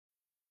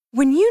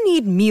When you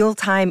need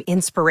mealtime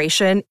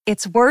inspiration,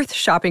 it's worth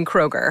shopping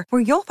Kroger,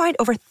 where you'll find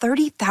over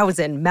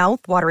 30,000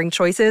 mouth-watering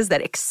choices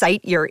that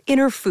excite your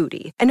inner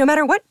foodie. And no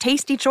matter what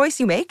tasty choice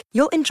you make,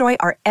 you'll enjoy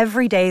our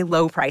everyday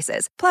low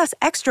prices, plus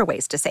extra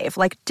ways to save,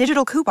 like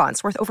digital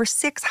coupons worth over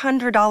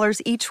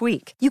 $600 each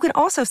week. You can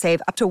also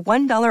save up to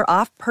 $1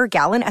 off per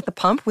gallon at the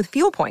pump with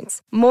fuel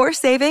points. More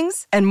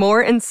savings and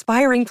more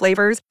inspiring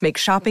flavors make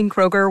shopping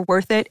Kroger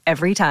worth it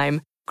every time.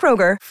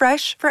 Kroger,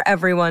 fresh for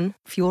everyone.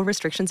 Fuel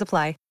restrictions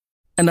apply.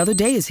 Another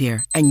day is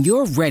here, and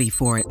you're ready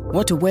for it.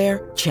 What to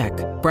wear? Check.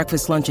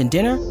 Breakfast, lunch, and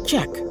dinner?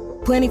 Check.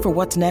 Planning for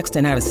what's next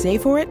and how to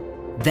save for it?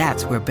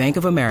 That's where Bank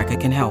of America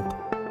can help.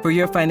 For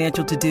your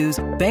financial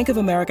to-dos, Bank of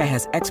America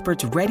has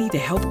experts ready to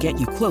help get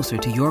you closer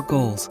to your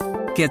goals.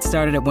 Get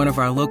started at one of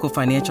our local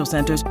financial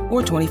centers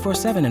or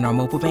 24/7 in our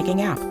mobile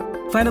banking app.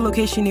 Find a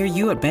location near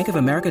you at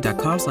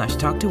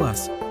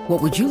bankofamerica.com/talktous.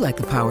 What would you like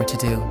the power to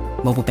do?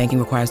 Mobile banking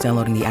requires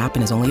downloading the app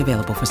and is only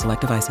available for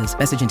select devices.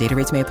 Message and data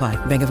rates may apply.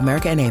 Bank of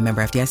America N.A.,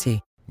 member FDIC.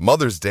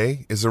 Mother's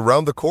Day is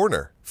around the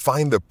corner.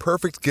 Find the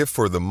perfect gift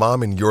for the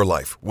mom in your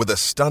life with a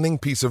stunning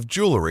piece of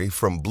jewelry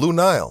from Blue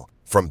Nile.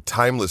 From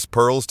timeless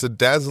pearls to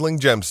dazzling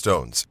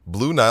gemstones,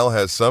 Blue Nile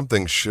has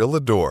something she'll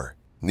adore.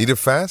 Need it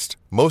fast?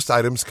 Most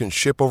items can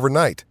ship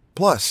overnight.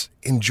 Plus,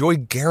 enjoy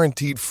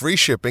guaranteed free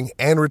shipping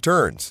and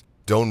returns.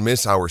 Don't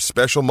miss our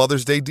special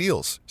Mother's Day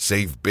deals.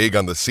 Save big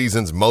on the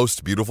season's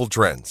most beautiful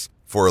trends.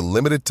 For a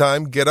limited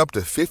time, get up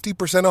to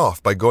 50%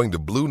 off by going to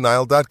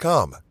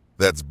BlueNile.com.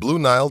 That's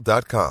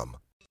BlueNile.com.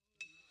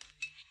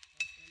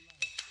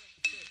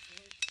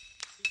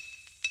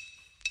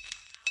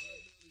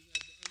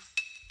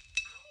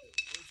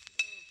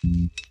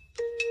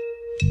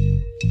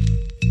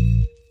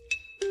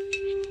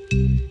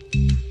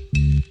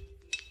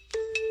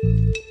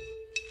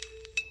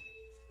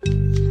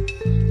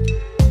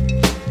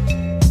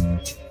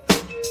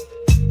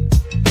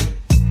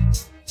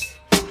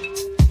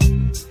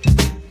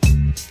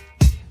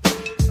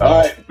 All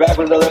right, back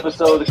with another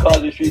episode of the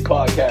Cosby Street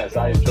Podcast.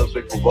 I am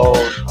Joseph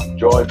Pavone. I'm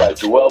joined by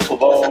Joel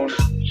Pavone,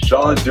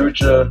 Sean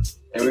Ducha,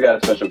 and we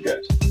got a special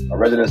guest, a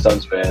resident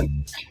Suns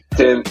fan,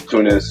 Tim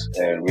Tunis,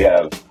 and we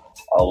have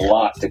a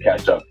lot to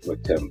catch up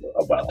with Tim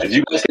about. As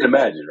you guys can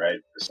imagine, right?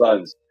 The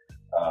Suns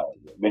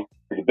made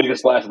the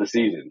biggest splash of the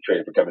season,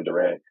 trading for Kevin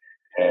Durant.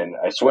 And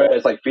I swear,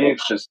 it's like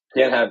Phoenix just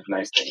can't have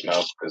nice things,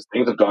 because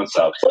things have gone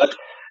south. But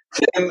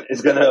Tim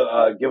is going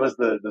to give us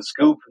the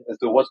scoop as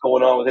to what's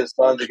going on with his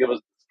Suns, to give us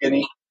the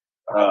skinny.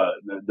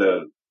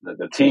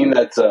 The team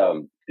that's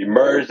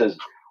emerged as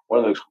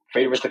one of the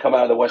favorites to come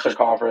out of the Western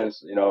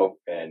Conference,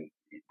 and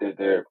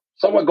they're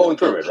somewhat going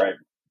through it, right?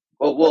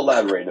 We'll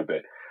elaborate in a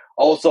bit.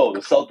 Also, the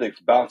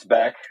Celtics bounce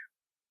back,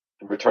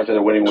 return to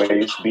their winning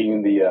ways,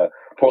 beating the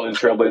Portland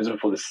Trailblazers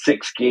for the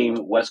 6-game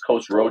West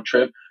Coast road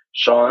trip.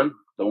 Sean,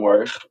 don't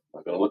worry,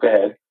 I'm going to look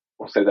ahead.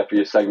 We'll save that for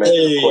your segment.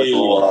 Hey. Of course,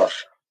 we'll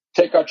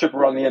take our trip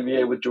around the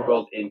NBA with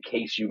Joel in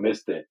case you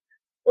missed it.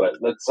 But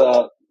let's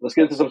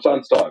get into some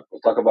Suns talk.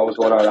 Let's talk about what's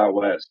going on out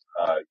west.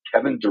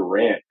 Kevin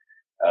Durant,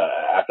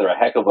 after a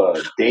heck of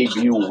a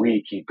debut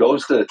week, he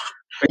goes to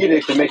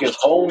Phoenix to make his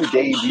home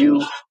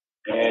debut,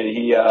 and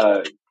he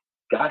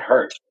got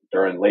hurt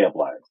during layup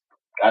lines.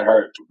 Got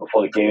hurt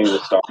before the game even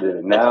started,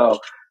 and now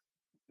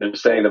they're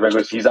saying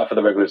he's out for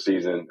the regular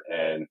season.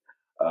 And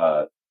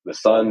the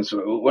Suns,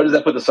 where does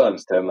that put the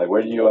Suns, Tim? Like,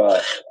 where do you?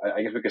 I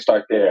guess we could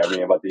start there. I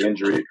mean, about the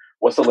injury.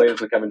 What's the latest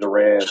with Kevin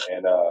Durant?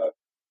 And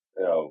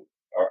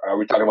Are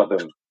we talking about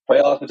the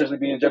playoffs potentially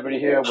being in jeopardy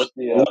here? What's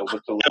the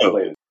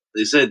latest?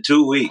 They said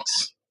 2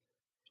 weeks.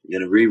 You're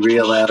going to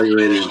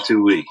reevaluate it in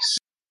 2 weeks.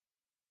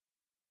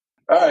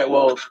 All right,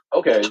 well,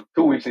 okay.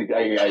 2 weeks, I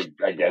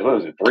guess. What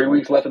is it, 3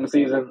 weeks left in the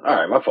season? All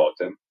right, my fault,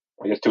 Tim.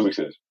 I guess 2 weeks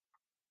is.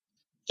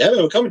 Yeah,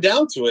 man, we're coming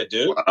down to it,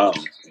 dude.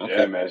 Okay.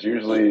 Yeah, man, it's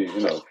usually,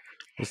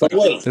 It's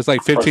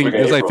like 15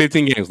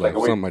 games left,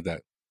 something like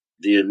that.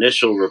 The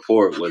initial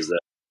report was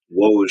that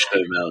Woj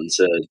came out and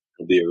said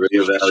he'll be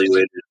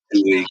reevaluated in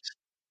 2 weeks.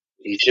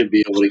 He should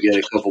be able to get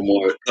a couple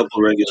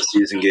regular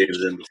season games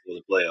in before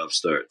the playoff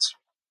starts.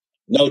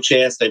 No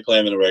chance they play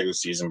him in the regular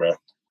season, bro.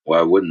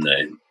 Why wouldn't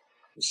they?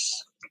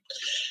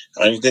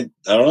 I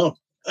don't know.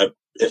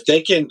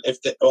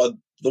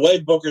 The way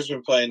Booker's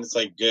been playing, it's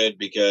like good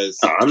because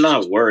I'm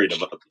not worried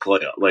about the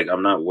playoff. Like,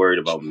 I'm not worried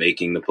about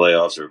making the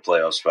playoffs or a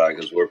playoff spot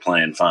because we're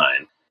playing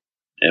fine,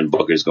 and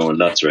Booker's going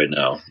nuts right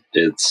now.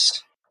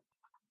 It's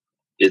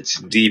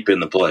deep in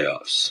the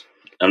playoffs.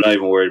 I'm not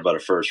even worried about a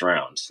first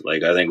round.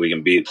 Like, I think we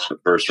can beat the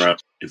first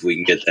round if we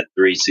can get that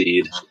 3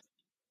 seed.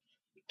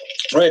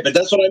 Right, but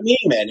that's what I mean,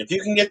 man. If you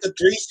can get the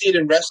 3 seed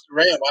and rest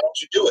Durant, why don't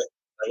you do it?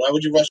 Why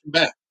would you rush him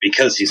back?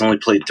 Because he's only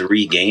played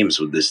 3 games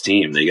with this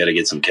team. They got to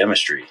get some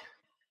chemistry.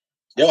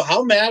 Yo,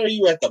 how mad are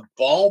you at the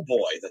ball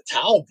boy, the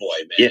towel boy,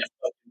 man? Yeah.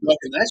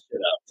 Fucking that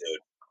shit up,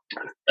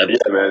 dude.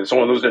 Yeah, man.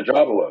 Someone lose their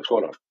job or what? What's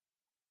going on?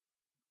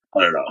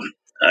 I don't know.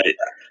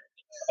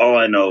 All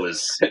I know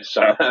is,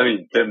 I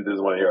mean, Tim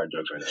doesn't want to hear our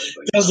jokes right now.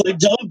 I was like,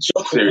 don't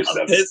joke serious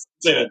about this,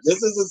 dude.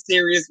 This is a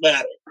serious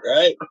matter,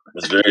 right?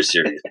 It's very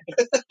serious.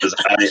 Because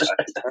I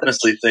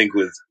honestly think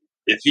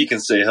if he can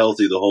stay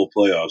healthy the whole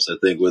playoffs, I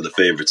think we're the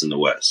favorites in the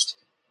West.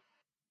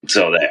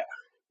 So that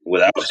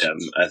without him,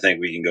 I think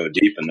we can go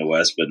deep in the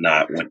West, but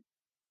not win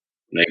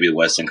maybe the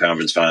Western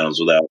Conference Finals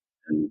without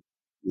and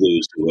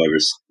lose to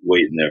whoever's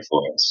waiting there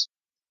for us.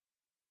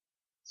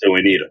 So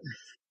we need him.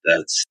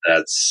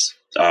 That's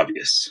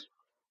obvious.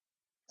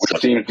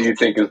 Which team do you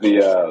think is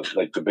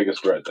the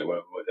biggest threat? Like,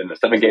 in the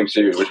 7-game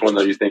series, which one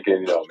are you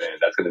thinking? Man,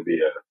 that's going to be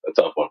a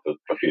tough one for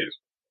Phoenix.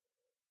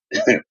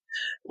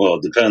 Well,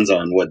 it depends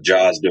on what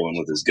Ja's doing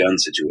with his gun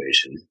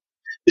situation.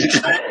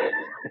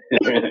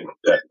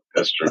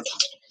 That's true.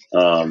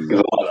 A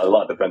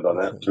lot depends on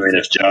that. I mean,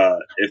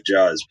 if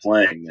Ja is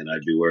playing, then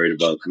I'd be worried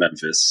about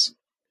Memphis,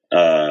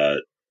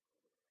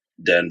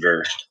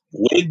 Denver.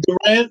 With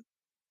Durant?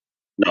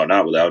 No,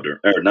 not without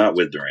not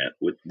with Durant.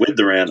 With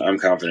Durant, I'm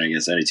confident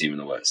against any team in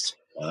the West.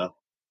 Wow.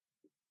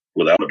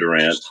 Without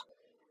Durant,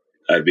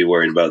 I'd be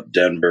worried about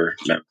Denver,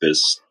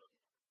 Memphis,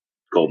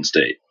 Golden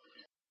State.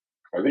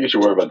 I think you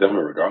should worry about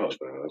Denver regardless,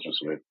 man. That's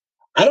just me.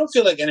 I don't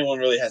feel like anyone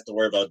really has to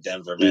worry about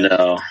Denver, man.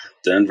 No,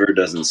 Denver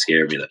doesn't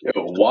scare me that.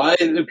 Why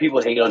do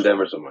people hate on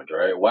Denver so much,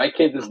 right? Why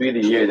can't this be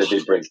the year that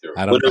they break through?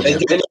 I don't know.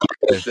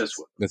 This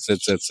one.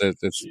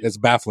 It's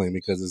baffling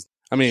because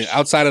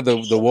outside of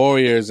the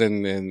Warriors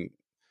and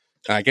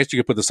I guess you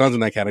could put the Suns in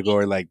that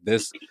category. Like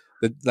this,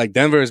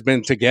 Denver has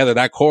been together.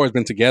 That core has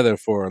been together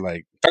for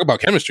talk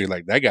about chemistry.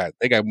 Like they got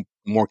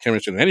more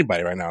chemistry than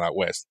anybody right now out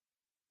West.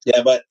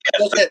 Yeah, but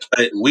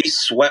we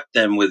swept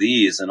them with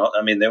ease, and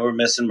they were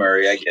missing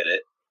Murray. I get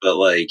it,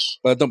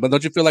 but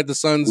don't you feel like the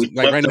Suns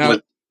right now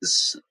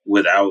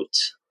without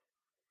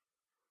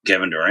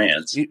Kevin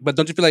Durant? But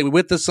don't you feel like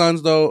with the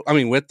Suns though?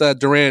 With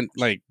Durant,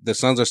 the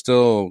Suns are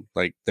still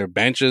their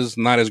bench is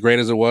not as great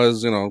as it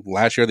was,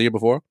 last year or the year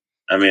before.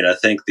 I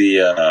think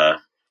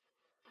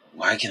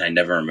why can I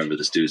never remember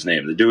this dude's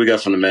name? The dude we got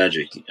from the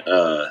Magic.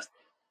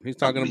 He's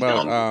talking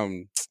about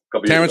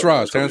Terrence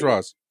Ross. Terrence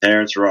Ross.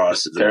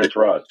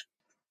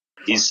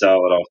 He's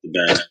solid off the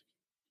bench.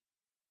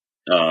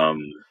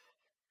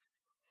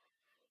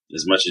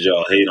 As much as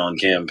y'all hate on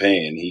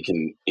Campaign,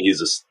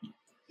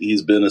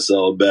 he's been a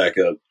solid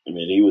backup.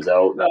 He was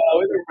out. No,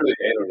 we didn't really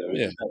hate on him.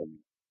 Yeah.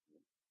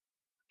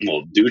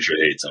 Well, Dutra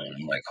hates on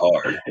him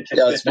hard.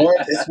 Yeah,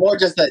 it's more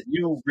just that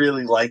you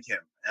really like him.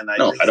 And I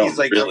think he's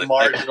really a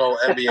marginal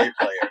NBA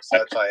player, so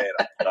that's why I hate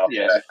him.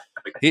 Yeah.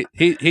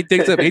 He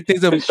thinks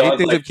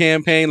of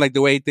Campaign like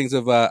the way he thinks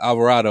of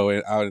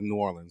Alvarado out in New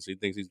Orleans. He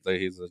thinks he's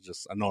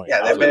just annoying.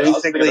 Yeah, I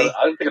was thinking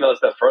another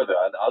step further.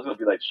 I was going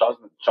to be like Sean.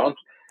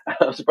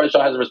 I'm surprised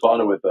Sean hasn't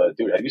responded with,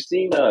 dude, have you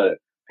seen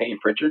Payne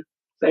Pritchard?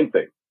 Same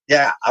thing.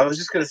 Yeah, I was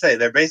just going to say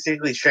they're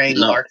basically Shane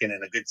Larkin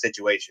in a good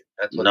situation.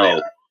 That's what they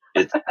are.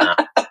 It's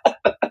not.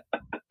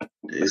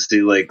 You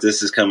see,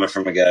 this is coming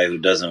from a guy who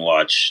doesn't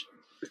watch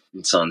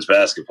Suns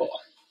basketball,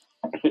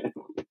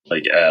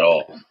 at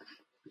all.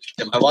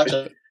 I watch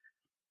it.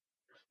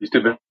 He's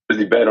too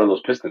busy betting on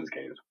those Pistons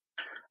games.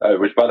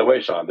 Which, by the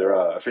way, Sean, they're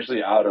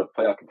officially out of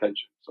playoff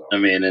contention. So, I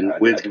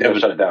think they'll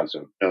shut it down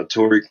soon.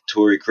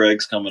 Torrey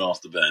Craig's coming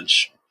off the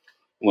bench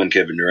when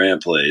Kevin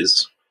Durant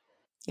plays.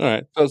 All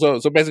right. So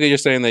basically, you're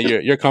saying that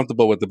you're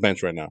comfortable with the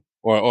bench right now,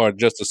 or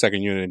just the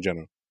second unit in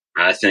general.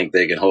 I think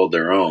they can hold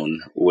their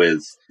own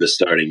with the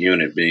starting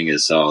unit being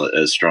as solid,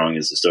 as strong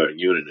as the starting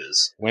unit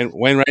is.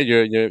 Wainwright,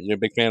 you're a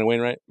big fan of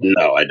Wainwright?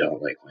 No, I don't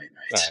like Wainwright.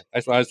 Right.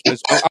 I'll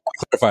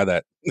clarify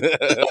that.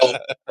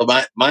 So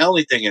my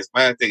only thing is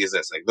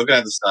this: looking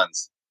at the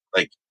Suns,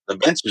 the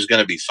bench is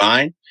going to be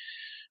fine,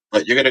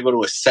 but you're going to go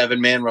to a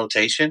 7-man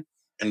rotation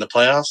in the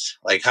playoffs.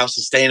 How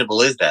sustainable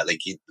is that?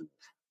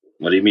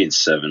 What do you mean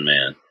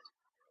 7-man?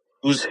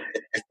 Who's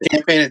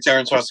Campaign and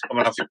Terrence Ross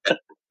coming off your bench?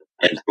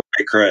 And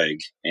Torrey Craig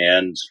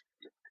and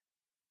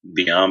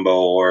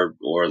Biyombo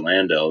or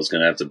Landell is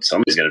going to have to.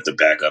 Somebody's going to have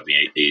to back up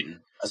Aiden.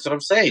 That's what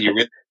I'm saying.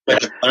 You're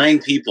fine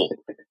people.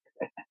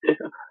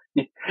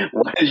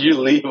 Why did you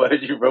leave? Why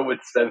did you run with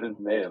 7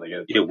 man?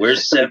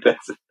 Where's 7? What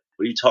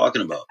are you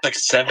talking about?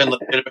 7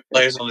 legitimate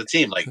players on the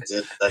team.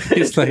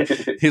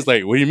 He's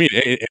like, what do you mean?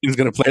 Aiden's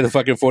going to play the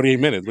fucking 48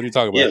 minutes. What are you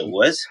talking about? Yeah,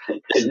 what?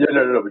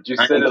 No. But you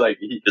said it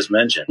he just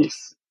mentioned.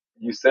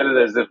 You said it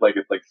as if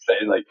it's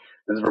saying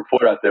there's a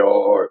report out there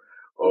or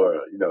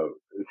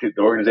the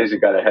organization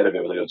got ahead of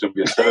it. It's going to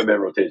be a 7-man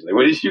rotation.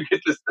 Where did you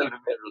get this 7-man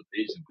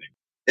rotation thing?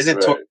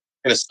 Isn't Torrey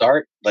going to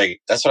start?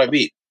 That's what I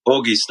mean.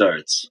 Okogie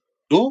starts.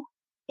 Who?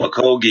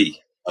 Okogie.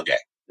 Okay.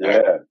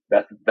 Yeah,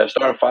 that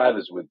starting 5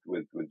 is with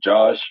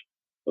Josh.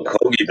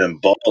 Okogie been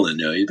balling,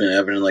 He's been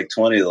averaging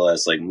 20 the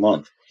last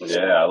month.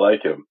 Yeah, I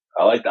like him.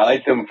 I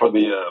liked him for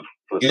the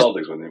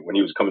Celtics when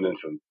he was coming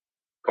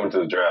to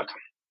the draft.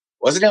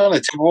 Wasn't he on the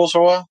Timberwolves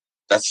for a while?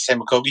 That's the same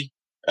Okogie?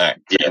 All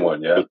right. Yeah.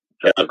 One, yeah.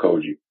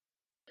 Okogie.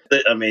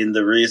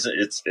 The reason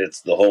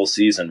it's the whole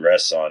season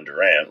rests on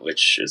Durant,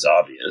 which is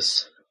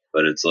obvious.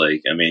 But it's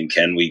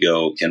can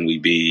we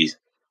be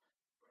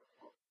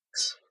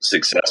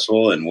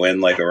successful and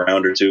win a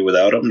round or 2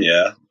 without him?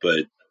 Yeah,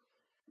 but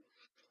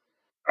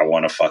I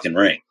want a fucking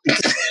ring.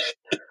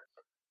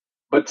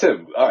 But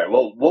Tim, all right.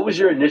 Well, what was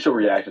your initial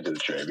reaction to the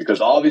trade? Because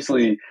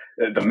obviously,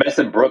 the mess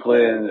in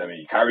Brooklyn. I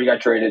mean, Kyrie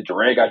got traded,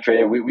 Durant got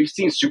traded. We've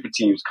seen super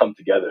teams come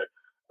together,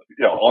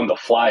 on the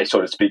fly,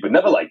 so to speak, but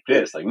never like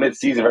this. Like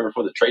mid-season, right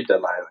before the trade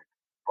deadline, like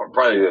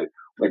probably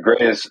the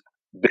greatest,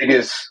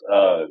 biggest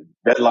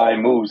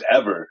deadline moves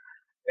ever.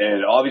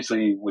 And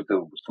obviously, with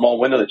the small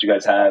window that you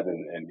guys have,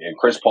 and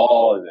Chris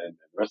Paul and the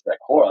rest of that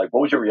core, like,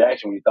 what was your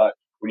reaction when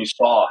you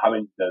saw how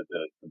many the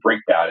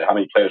breakdown and how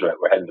many players were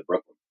heading to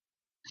Brooklyn?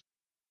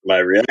 My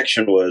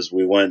reaction was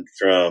we went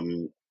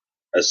from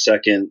a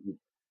second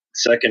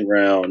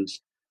round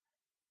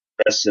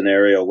best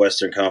scenario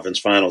Western Conference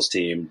Finals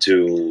team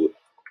to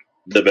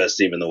the best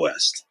team in the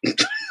West.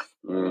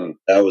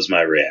 That was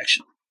my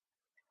reaction.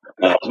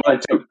 That was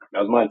mine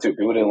too.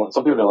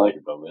 Some people didn't like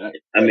it though, man.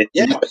 I mean,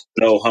 you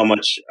know how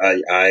much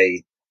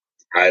I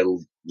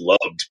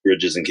loved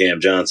Bridges and Cam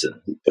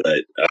Johnson,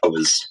 but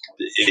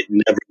it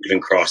never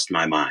even crossed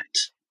my mind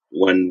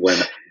when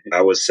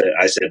I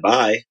said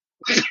bye.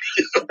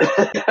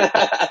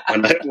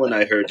 when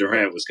I heard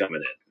Durant was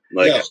coming in,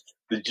 like,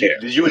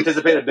 did you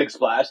anticipate a big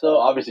splash though?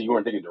 Obviously, you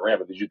weren't thinking Durant,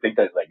 but did you think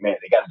that, like, man,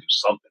 they got to do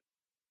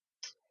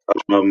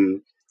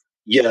something?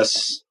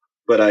 Yes,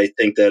 but I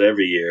think that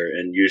every year,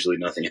 and usually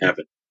nothing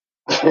happened.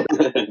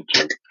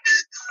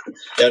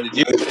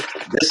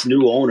 This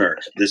new owner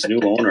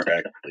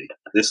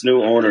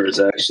is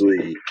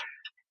actually,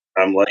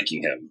 I'm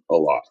liking him a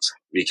lot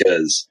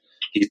because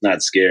he's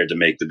not scared to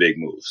make the big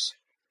moves.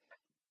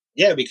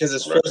 Yeah, because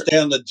his first day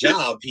on the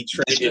job, he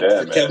traded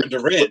for Kevin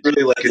Durant.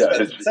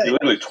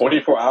 Literally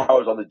 24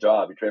 hours on the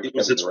job, he traded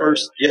for Kevin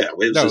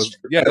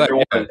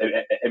Durant.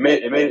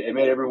 It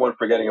made everyone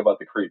forgetting about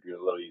the creep. A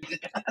little easy,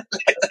 a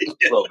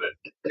little bit.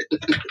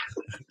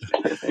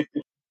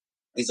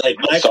 He's like,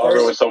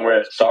 Sarver was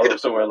somewhere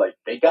like,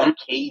 they got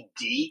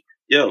KD.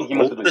 Yo,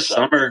 over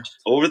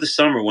the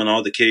summer when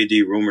all the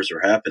KD rumors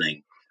were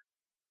happening,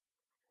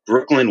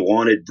 Brooklyn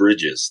wanted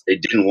Bridges. They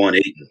didn't want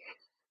Ayton,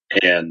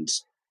 and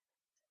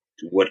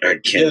what I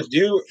can't.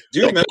 Do you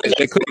remember?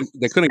 They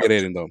couldn't get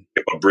Ayton though.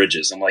 Give up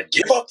Bridges. I'm like,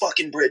 give up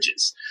fucking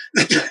Bridges.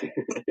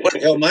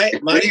 Yo, my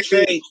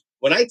trade.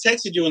 When I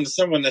texted you in the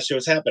summer when that shit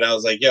was happening, I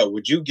was like, yo,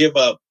 would you give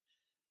up?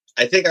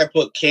 I think I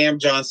put Cam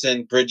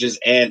Johnson, Bridges,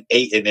 and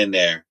Ayton in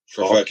there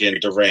for fucking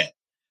Durant.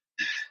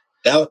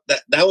 That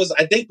was,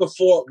 I think,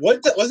 before.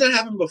 Wasn't that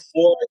happening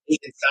before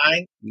Ayton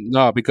signed?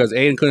 No, because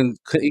Ayton couldn't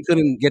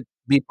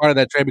be part of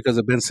that trade because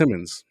of Ben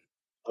Simmons.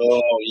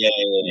 Oh yeah.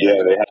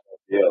 They had a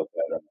deal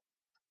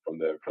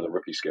for the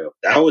rookie scale.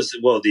 That was,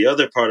 the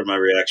other part of my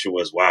reaction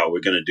was, wow,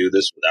 we're going to do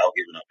this without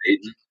giving up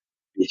Ayton,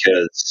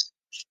 because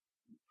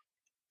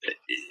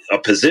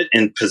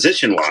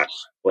position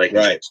wise, like,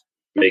 right,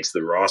 makes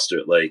the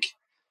roster. Like,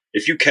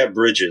 if you kept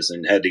Bridges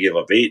and had to give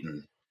up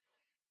Ayton,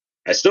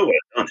 I still would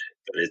have done it.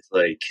 But it's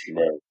like,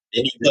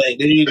 then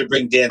you need to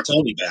bring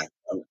D'Antoni back.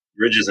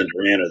 Bridges and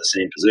Durant are the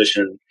same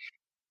position.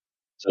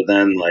 So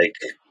then, like,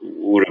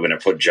 what are we going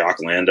to put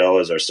Jock Landau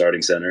as our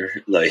starting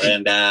center? Like,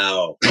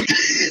 Landau.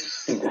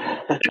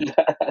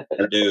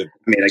 Dude. I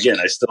mean, again,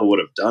 I still would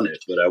have done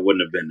it, but I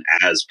wouldn't have been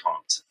as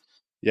pumped.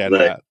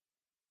 Yeah,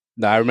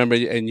 no, I remember,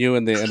 and you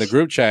in the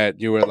group chat,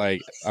 you were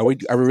like, "Are we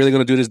really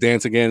going to do this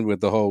dance again?" With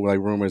the whole, like,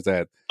 rumors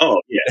that.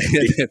 Oh yeah,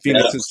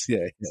 Phoenix is,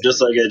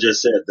 just like I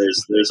just said. There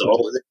used to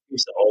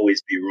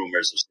always be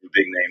rumors of some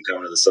big name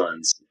coming to the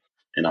Suns,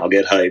 and I'll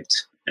get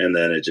hyped, and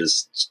then it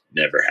just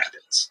never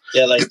happens.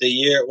 Yeah, like the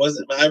year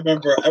wasn't. I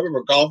remember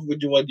golfing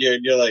with you one year,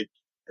 and you're like,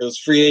 it was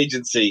free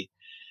agency.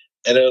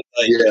 And it was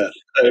like, it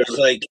was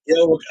like,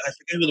 I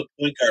forget who the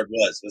point guard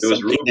was. It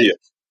was Rubio.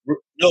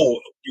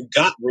 No, you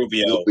got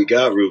Rubio. We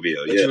got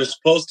Rubio, but you were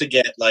supposed to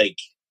get, like...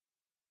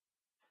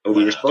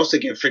 we were supposed to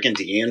get freaking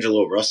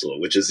D'Angelo Russell,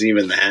 which isn't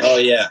even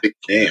that big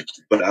name.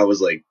 But I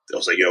was like,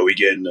 yo, we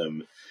getting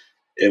him.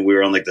 And we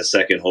were on, like, the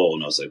second hole,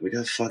 and I was like, we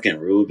got fucking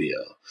Rubio.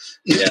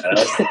 Yeah,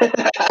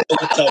 that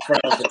was a tough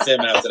round for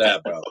Tim after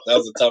that, bro. That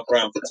was a tough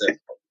round for Tim.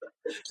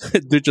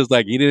 Dude, just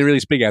like, he didn't really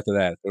speak after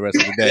that the rest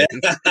of the day.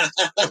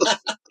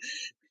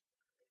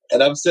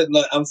 And I'm sitting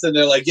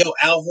there like, yo,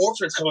 Al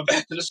Horford's coming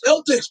back to the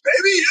Celtics,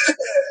 baby.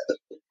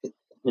 Yeah.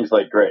 He's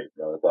like, great,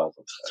 bro. That's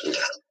awesome.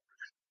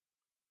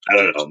 I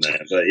don't know,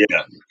 man, but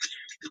yeah,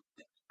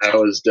 I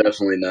was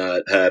definitely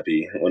not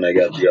happy when I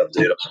got the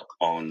update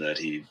on the phone that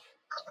he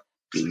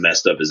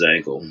messed up his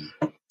ankle.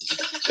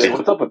 Hey,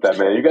 what's up with that,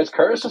 man? You guys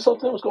cursed or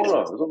something? What's going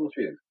on? What's up with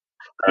you?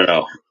 I don't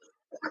know.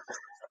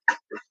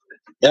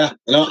 Yeah,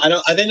 no,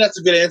 I think that's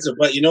a good answer,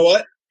 but you know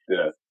what?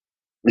 Yeah.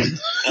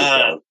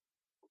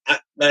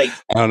 I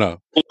don't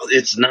know. Well,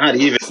 it's not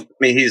even. I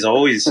mean, he has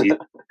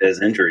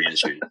injury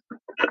issues.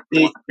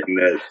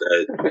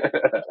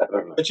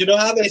 But you know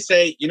how they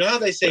say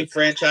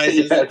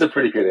franchises. Yeah, that's a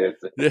pretty good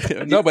answer.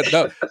 no, but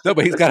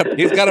he's got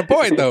a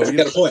point though.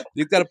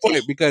 He's got a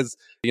point because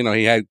he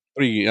had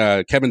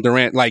 3 Kevin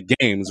Durant like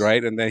games,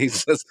 right? And then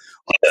he's just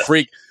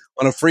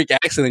on a freak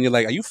accident. You're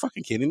like, are you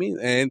fucking kidding me?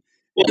 And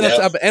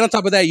on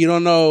top of that, you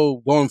don't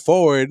know going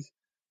forward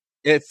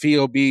if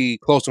he'll be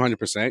close to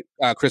 100%.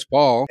 Chris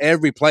Paul,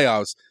 every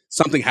playoffs,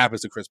 something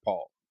happens to Chris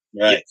Paul.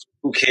 Right.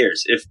 Who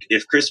cares?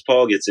 If Chris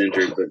Paul gets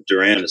injured but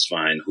Durant is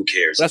fine, who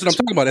cares? That's what I'm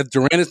talking about. If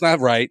Durant is not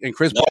right and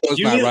Chris Paul is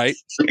not right,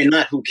 I mean,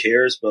 not who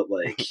cares, but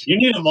like you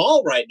need them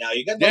all right now.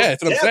 You got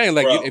that's what I'm saying.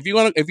 Like if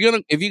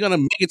you're gonna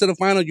make it to the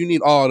final, you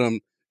need all of them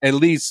at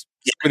least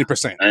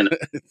 70%. I know.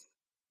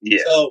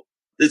 Yeah. So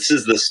this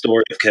is the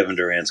story of Kevin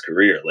Durant's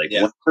career. Like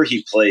whenever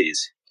he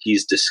plays,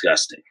 he's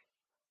disgusting,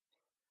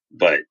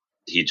 but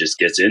he just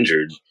gets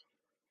injured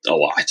a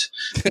lot.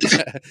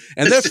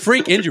 And they're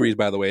freak injuries,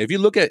 by the way. If you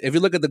look at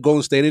the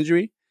Golden State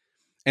injury,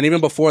 and even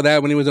before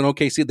that, when he was in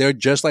OKC, they're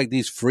just like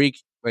these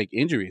freak like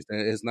injuries.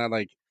 It's not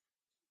like,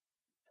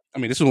 I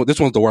mean, this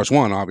one's the worst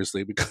one,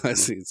 obviously,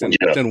 because it's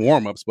in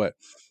warm ups. But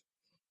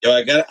yo,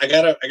 I got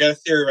a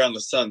theory around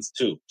the Suns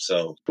too.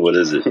 So what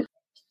is it?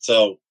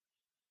 So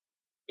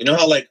you know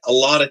how like a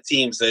lot of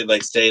teams they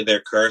like say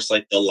they're cursed,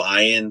 like the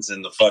Lions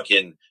and the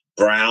fucking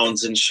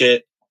Browns and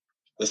shit.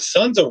 The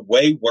Suns are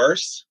way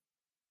worse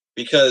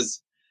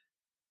because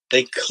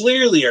they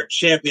clearly are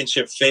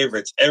championship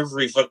favorites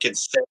every fucking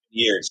 7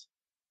 years.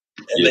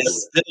 And they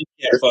still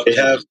can't fucking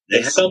have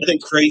something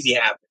crazy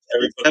happens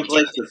every fucking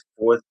like the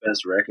fourth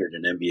best record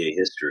in NBA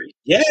history.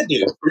 Yeah,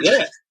 dude.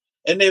 Yeah.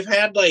 And they've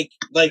had like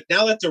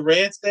now that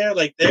Durant's there,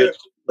 like they're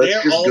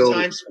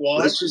all-time squad.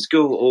 Let's just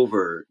go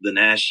over the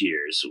Nash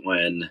years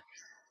when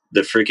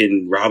the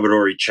freaking Robert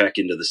Horry check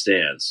into the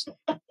stands.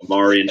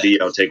 Amari and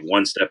Dio take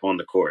one step on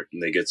the court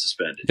and they get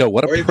suspended. Yo,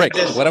 what a prick.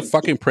 What a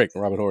fucking prick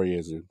Robert Horry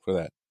is for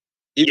that.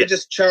 Even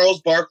just Charles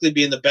Barkley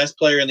being the best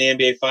player in the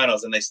NBA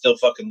Finals and they still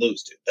fucking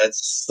lose, dude.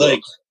 That's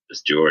like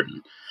it's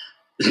Jordan.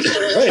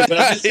 Right, but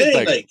I'm just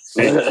saying,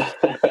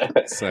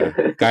 it's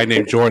a guy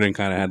named Jordan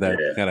kind of had that.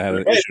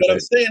 Right, but I'm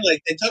saying,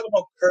 like, they talk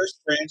about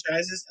cursed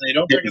franchises and they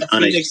don't bring up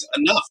Phoenix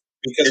enough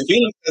because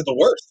Phoenix is the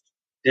worst.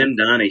 Tim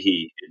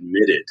Donaghy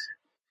admitted,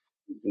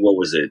 what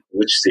was it?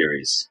 Which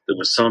series? There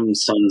was some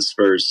Suns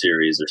Spurs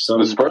series or some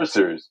the Spurs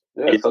series.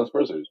 Yeah, Suns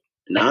Spurs series.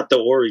 Not the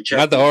Horry check.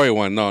 Not the Horry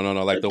one. No.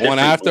 Like the one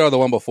after or the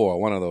one before.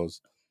 One of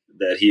those.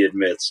 That he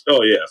admits,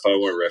 oh yeah, if I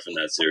weren't reffing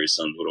that series,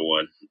 Suns would have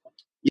won.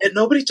 Yet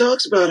nobody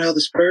talks about how the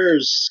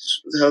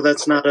Spurs, how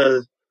that's not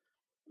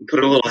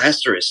put a little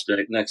asterisk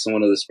next to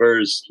one of the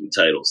Spurs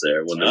titles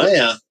there.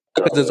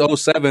 Because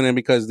it's 07 and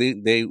because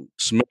they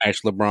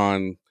smashed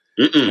LeBron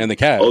and the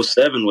Cavs.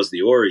 07 was the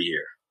Horry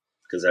year.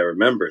 Because I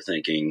remember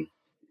thinking,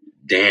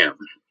 damn,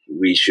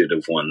 we should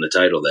have won the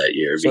title that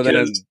year. So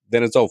then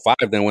it's 05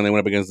 then when they went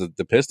up against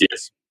the Pistons.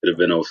 Yes, it would have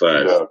been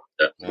 05.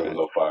 Yeah. It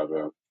was 05,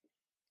 yeah.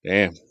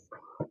 Damn.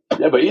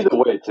 Yeah, but either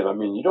way, Tim, I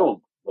mean, you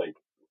don't, like,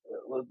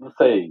 let's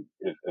say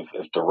if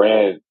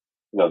Durant,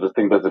 this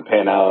thing doesn't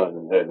pan out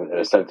in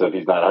a sense of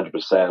he's not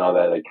 100%, all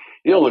that, like,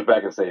 you don't look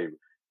back and say,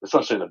 the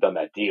Suns shouldn't have done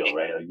that deal,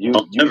 right? Like,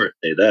 I'll never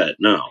say that,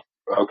 no.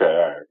 Okay, all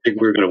right. I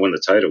think we're going to win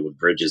the title with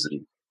Bridges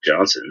and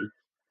Johnson.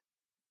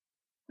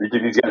 You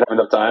think these guys have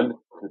enough time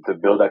to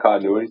build that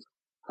continuity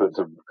for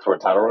a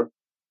title run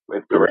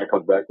if Durant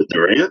comes back? With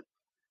Durant?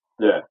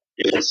 Yeah.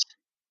 Yes.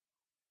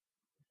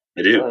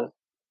 I do. All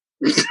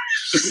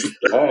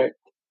right.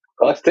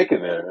 Clock's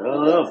ticking there. I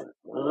don't know.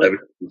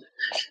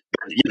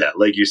 Yeah,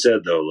 like you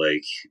said, though,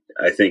 like,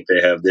 I think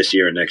they have this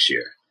year and next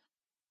year.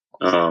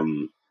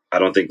 I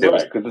don't think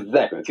because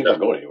exactly. The team's not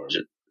going anywhere.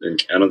 I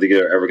don't think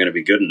they're ever going to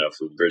be good enough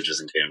with Bridges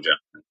and Cam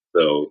Johnson.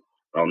 So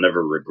I'll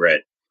never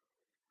regret,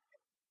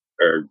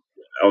 or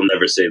I'll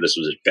never say this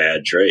was a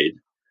bad trade.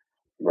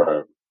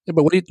 Right. Yeah,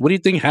 but what do you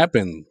think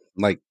happened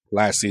like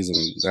last season?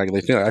 Like,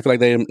 I feel like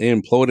they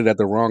imploded at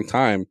the wrong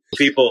time.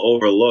 People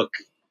overlook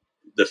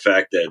the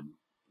fact that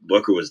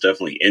Booker was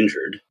definitely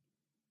injured.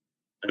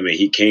 I mean,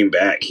 he came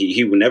back.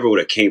 He never would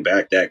have came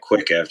back that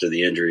quick after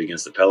the injury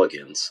against the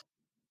Pelicans.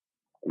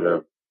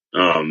 Yeah.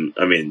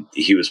 I mean,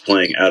 he was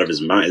playing out of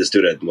his mind. This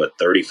dude had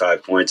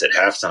 35 points at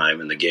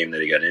halftime in the game that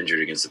he got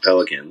injured against the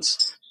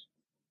Pelicans,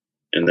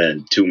 and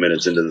then 2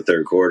 minutes into the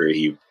third quarter,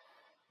 he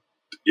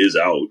is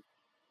out.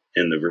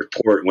 And the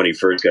report when he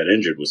first got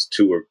injured was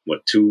 2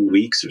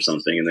 weeks or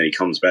something, and then he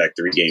comes back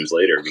 3 games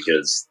later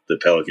because the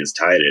Pelicans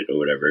tied it or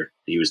whatever.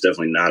 He was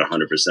definitely not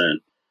 100%.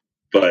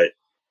 But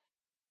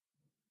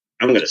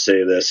I'm going to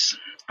say this: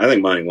 I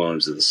think Monty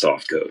Williams is a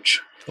soft coach.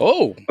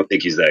 Oh, I don't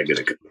think he's that good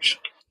a coach.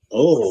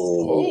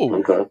 Oh,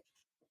 okay.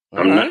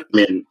 I'm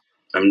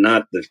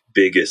not the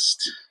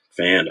biggest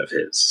fan of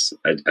his.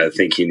 I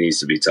think he needs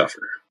to be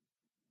tougher.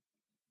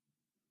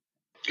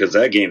 Because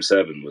that Game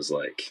 7 was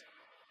like,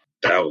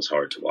 that was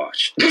hard to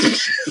watch. And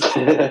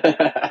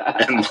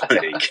I don't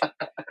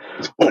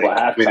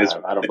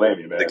blame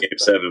you, man. The Game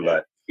 7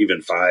 by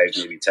even 5,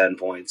 maybe 10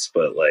 points,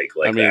 but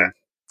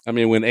I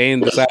mean, when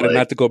Aiden decided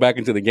not to go back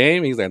into the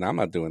game, he's like, "No, I'm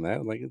not doing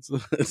that." Like,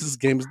 this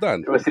game is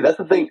done. But see, that's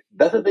the thing.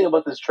 That's the thing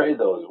about this trade,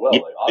 though, as well.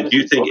 Like,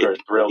 obviously, Booker is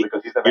thrilled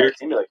because he's never had a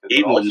team like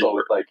this. But also,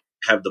 it's like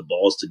have the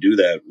balls to do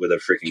that with a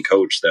freaking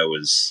coach that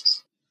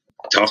was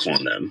tough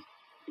on them.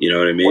 You know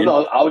what I mean?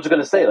 Well, no, I was just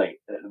gonna say, like,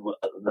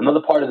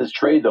 another part of this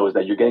trade, though, is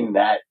that you're getting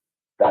that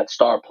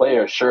star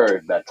player,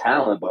 sure, that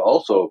talent, but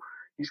also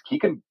he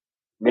can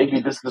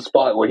maybe this is the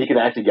spot where he can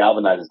actually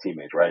galvanize his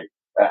teammates, right?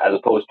 as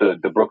opposed to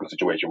the Brooklyn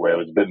situation where it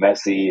was a bit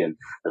messy and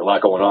there's a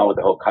lot going on with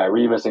the whole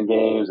Kyrie missing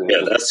games, and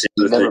that's he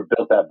never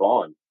built that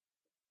bond.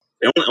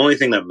 The only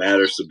thing that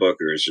matters to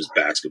Booker is just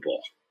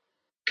basketball.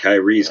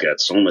 Kyrie's got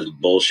so much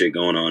bullshit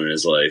going on in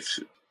his life,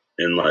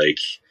 and like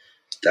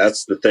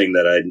that's the thing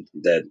that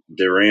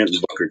Durant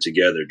and Booker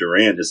together.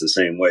 Durant is the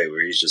same way,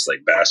 where he's just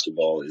like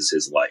basketball is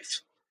his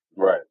life.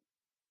 Right.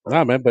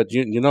 Nah, man, but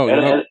you know,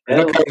 Kyrie's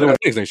going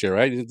to next year,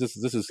 right? This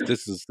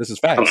is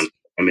facts.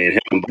 I mean, him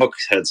and Book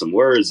had some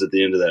words at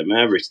the end of that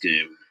Mavericks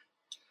game.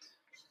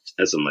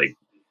 Had some like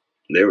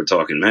they were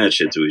talking mad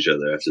shit to each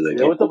other after that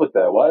game. What's up with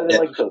that? Why do they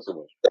like each other so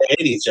much? They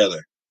hate each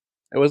other.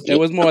 It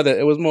was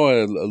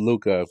more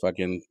Luka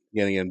fucking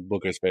getting in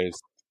Booker's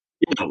face.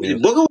 Yeah,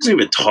 Booker wasn't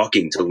even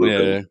talking to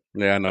Luka.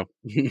 Yeah, I know.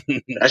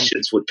 That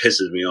shit's what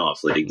pisses me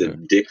off. Like the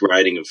dick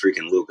riding of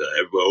freaking Luka.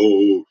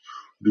 Everybody,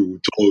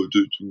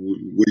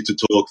 wait to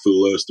talk for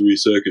the last 3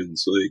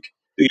 seconds. Like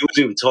he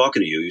wasn't even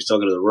talking to you. He was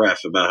talking to the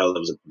ref about how that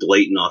was a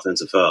blatant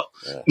offensive foul.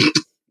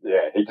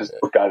 Yeah, he just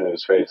got it in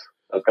his face.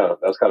 That's kind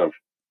of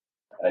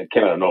it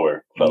came out of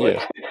nowhere.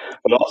 But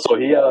also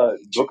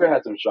Booker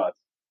had some shots.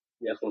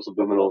 He had some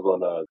subliminals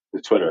on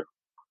his Twitter.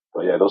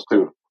 But yeah, those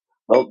two.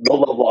 No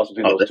love lost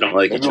between those two.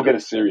 Maybe we'll get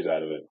a series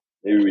out of it.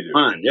 Maybe we do.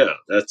 Fine, yeah.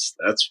 That's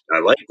I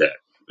like that.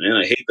 Man,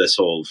 I hate this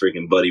whole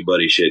freaking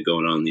buddy shit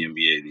going on in the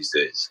NBA these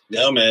days.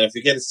 No, man, if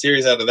you get a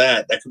series out of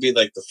that could be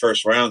like the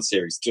first round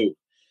series too.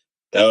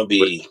 That would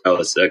be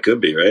Dallas. That could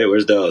be, right?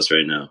 Where's Dallas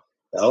right now?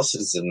 Dallas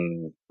is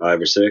in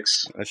 5 or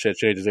 6. That shit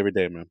changes every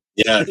day, man.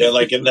 Yeah, they're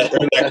like in that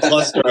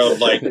cluster of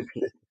like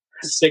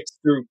 6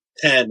 through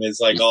 10 is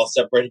like all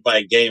separated by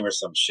a game or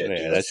some shit.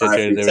 Yeah, that shit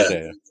changes every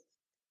day.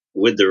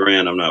 With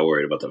Durant, I'm not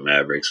worried about the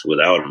Mavericks.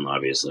 Without him,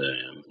 obviously, I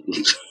am.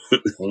 This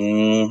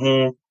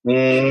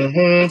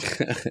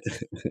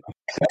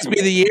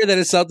be the year that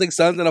the Celtics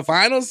Suns in the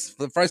finals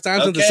for the first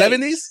time since the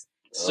 70s.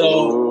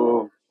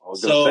 So I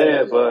was gonna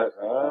say it, but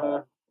I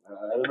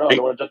don't know. I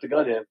don't want to jump the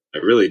gun here. I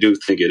really do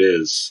think it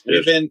is.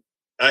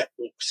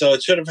 So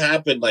it should have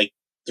happened like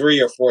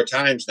 3 or 4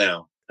 times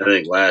now. I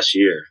think last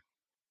year.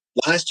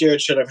 Last year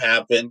it should have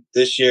happened.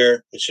 This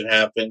year it should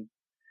happen.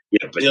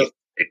 Yeah, but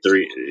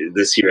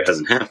this year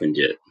hasn't happened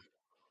yet.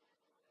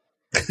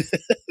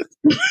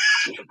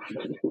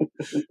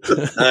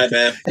 All right,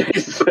 man.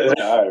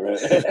 All right, man.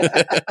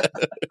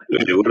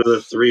 What are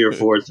the 3 or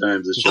 4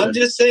 times this year? I'm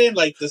just saying,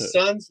 like, the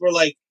Suns were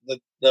like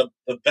the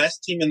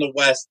best team in the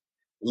West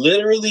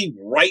literally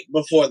right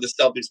before the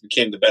Celtics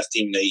became the best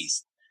team in the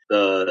East.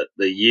 The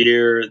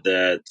year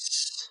that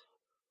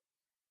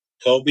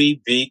Kobe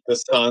beat the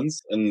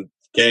Suns and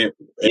game.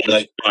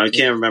 I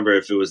can't remember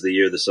if it was the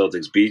year the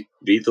Celtics beat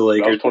the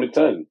Lakers. That was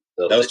 2010.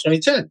 That was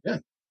 2010, yeah.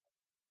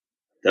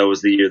 That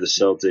was the year the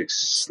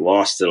Celtics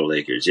lost to the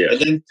Lakers, yeah.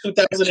 And then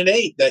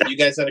 2008, that you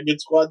guys had a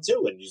good squad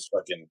too, and you just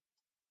fucking.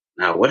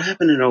 Now, what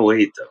happened in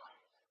 2008,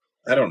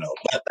 though? I don't know.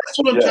 But that's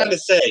what I'm trying to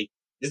say,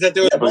 is that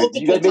there were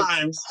multiple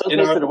times in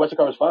the Western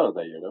Conference Finals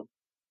that year, no?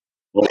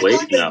 Well, wait,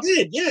 they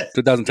did, yeah.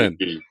 2010.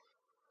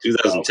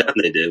 2010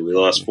 they did. We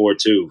lost 4-2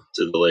 to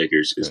the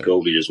Lakers because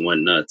Kobe just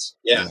went nuts.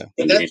 Yeah.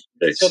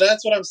 So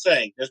that's what I'm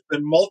saying. There's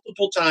been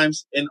multiple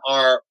times in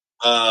our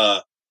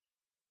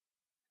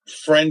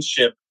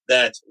friendship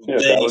that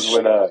that was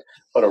when hold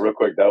on real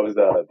quick. That was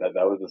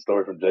the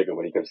story from Jacob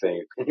when he kept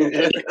saying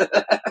that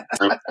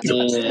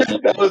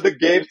was the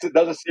game.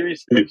 That was a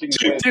series switching.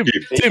 Tim,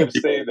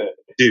 saying that.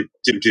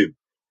 Tim.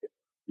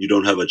 You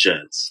don't have a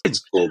chance. It's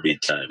Kobe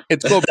time.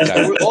 It's Kobe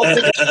time. We're all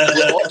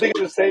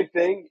thinking the same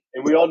thing,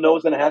 and we all know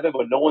it's going to happen,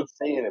 but no one's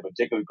saying it. But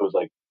Jacob goes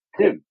like,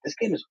 Tim, this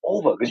game is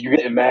over. Because you're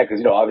getting mad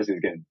because, obviously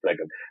it's getting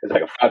it's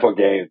like a 5-point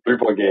game,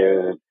 3-point game.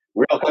 And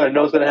we all kind of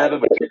know it's going to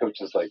happen, but Jacob's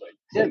just like,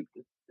 Tim,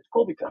 it's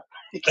Kobe time.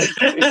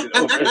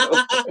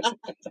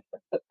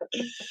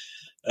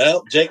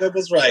 Well, Jacob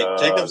was right.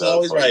 Jacob's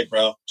always right,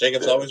 bro.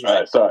 Jacob's always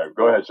right. Right. Sorry.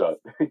 Go ahead, Sean.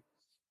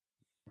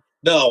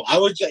 No,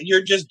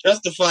 you're just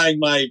justifying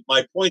my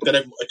point that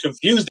I've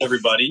confused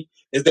everybody.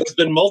 Is there's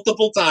been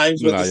multiple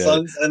times with the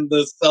Suns and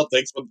the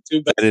Celtics with the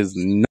two best. That is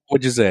not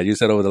what you said. You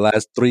said over the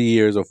last 3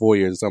 years or 4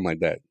 years or something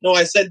like that. No,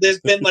 I said there's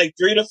been like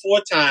 3 to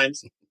 4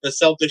 times the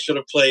Celtics should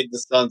have played the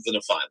Suns in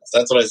the finals.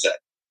 That's what I said.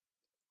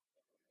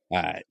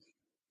 All right.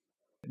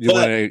 You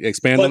want to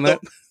expand on that?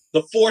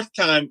 The 4th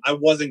time I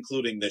was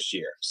including this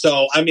year.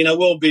 So, I mean, I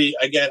will be.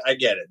 I get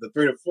it. The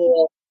 3 to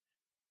 4.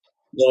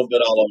 A little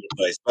bit all over the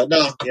place. But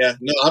no,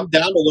 I'm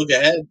down to look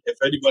ahead. If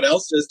anyone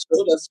else is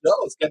too, let's go.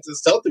 Let's get to the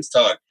Celtics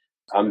talk.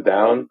 I'm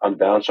down,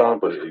 Sean,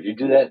 but if you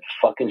do that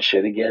fucking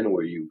shit again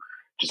where you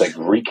just like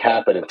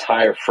recap an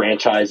entire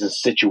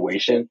franchise's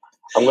situation,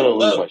 I'm going to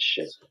lose my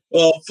shit.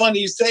 Well, funny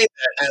you say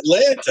that.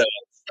 Atlanta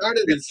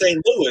started in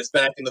St. Louis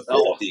back in the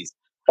 50s.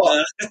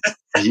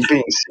 Are you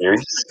being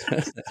serious?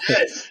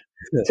 Yes.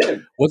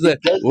 Tim, was the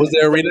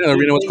arena? The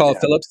arena was called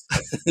Phillips.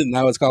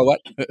 Now it's called what?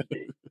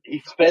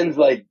 He spends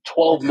like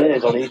 12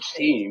 minutes on each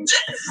team,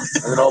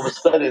 and then all of a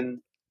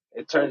sudden,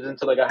 it turns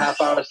into like a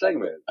half-hour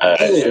segment. I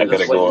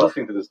gotta go up.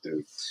 Listening to this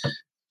dude.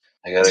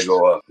 I gotta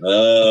go up.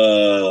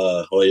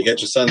 Well, you got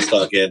your Suns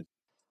talk in.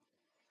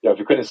 Yo, if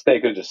you couldn't stay,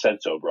 you could have just said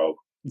so, bro.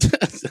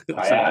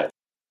 All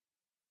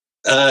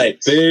right,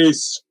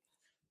 peace.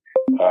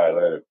 All right,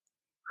 later.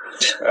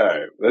 All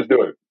right, let's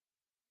do it.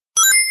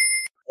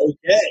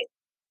 Okay.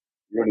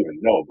 You don't even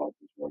know about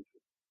this road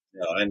trip.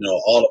 No, I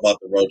know all about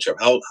the road trip.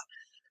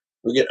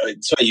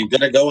 So you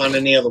gonna go on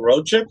any other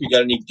road trip? You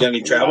got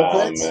any travel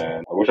plans?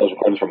 Man, I wish I was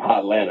recording from Hot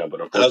Atlanta,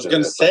 but I was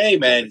gonna say,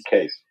 man, the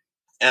case.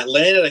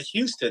 Atlanta to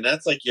Houston.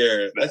 That's like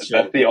that's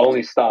the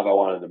only stop I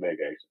wanted to make.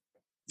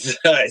 Actually,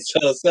 all right. So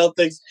the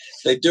Celtics,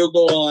 they do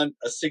go on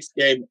a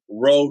 6-game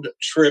road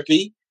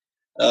trippy.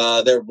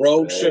 They're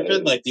road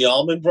tripping like the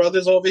Allman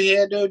Brothers over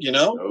here, dude. You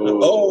know?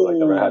 Like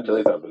the Red Hot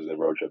Chili Peppers, they're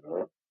road tripping,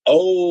 right?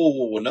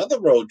 Oh, another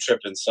road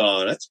tripping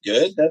song. That's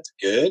good. That's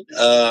good.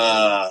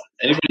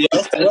 Anybody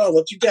else? Well,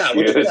 what you got?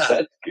 What you got?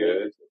 That's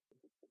good.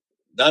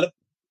 Not a.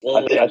 Well,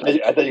 I thought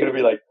you were gonna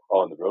be like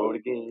on the road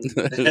again.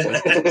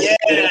 Yeah,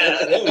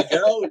 there we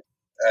go. All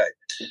right.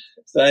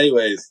 So,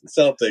 anyways,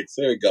 Celtics.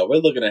 There we go. We're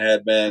looking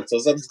ahead, man. So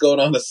something's going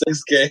on a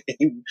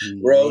 6-game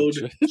road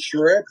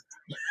trip.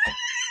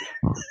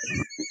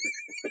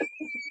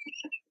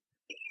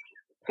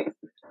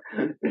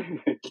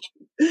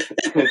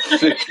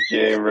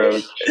 Six-game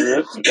road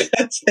trip.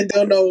 I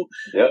don't know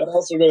what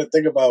else we're going to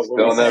think about.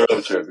 Still on that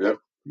road trip, yep.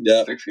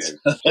 Yeah. 6 games.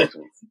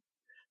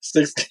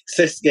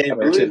 Six game. I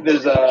believe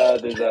there's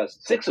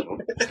 6 of them.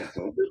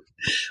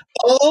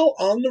 All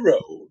on the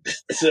road.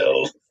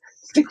 So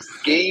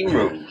 6-game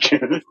road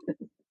trip.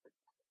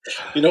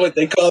 You know what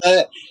they call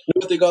that? You know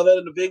what they call that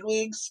in the big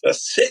leagues? A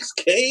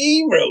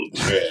 6-game road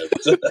trip.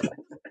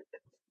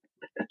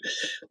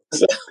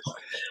 So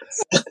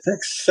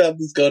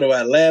Celtics go to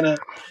Atlanta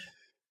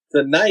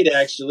tonight,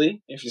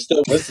 actually. If you're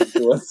still listening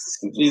to us,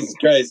 Jesus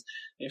Christ.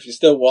 If you're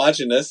still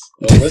watching this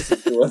or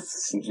listening to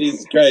us,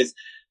 Jesus Christ.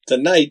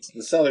 Tonight,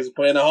 the Celtics are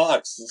playing the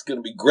Hawks. It's going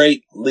to be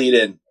great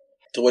lead-in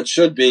to what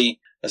should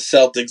be a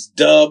Celtics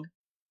dub.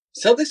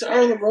 Celtics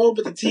are on the road,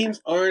 but the teams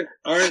aren't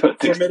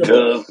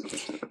formidable.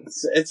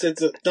 It's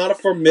not a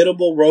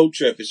formidable road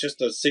trip. It's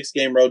just a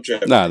 6-game road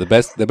trip. No, the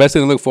best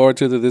thing to look forward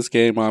to this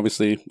game,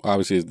 obviously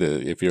is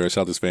if you're a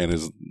Celtics fan,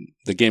 is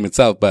the game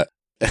itself. But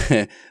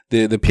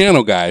the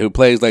piano guy who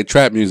plays like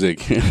trap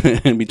music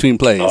in between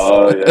plays.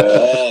 Oh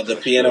yeah, the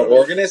piano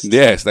organist.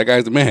 Yes, that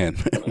guy's the man.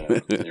 He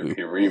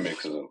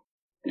remixes them.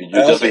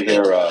 You'll definitely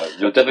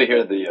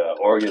hear the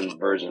Oregon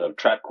version of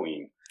Trap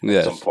Queen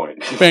at some point.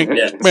 Bang,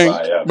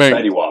 by bang,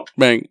 Fetty Wap.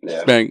 Bang,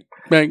 bang,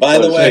 bang. By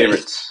the way,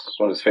 it's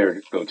one of his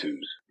favorite go-tos.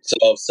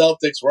 So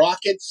Celtics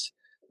Rockets,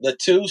 the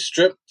 2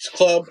 strip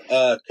club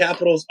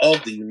capitals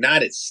of the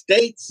United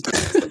States.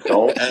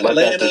 Don't let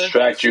that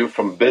distract you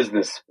from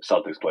business,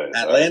 Celtics players.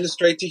 Atlanta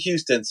straight to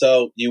Houston.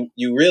 So you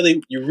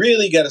really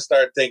got to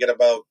start thinking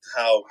about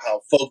how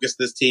focused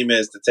this team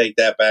is to take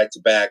that back to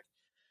back.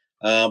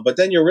 But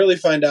then you'll really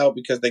find out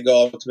because they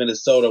go up to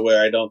Minnesota,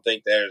 where I don't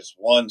think there's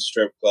one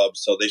strip club,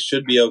 so they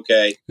should be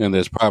okay. And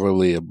there's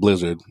probably a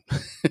blizzard.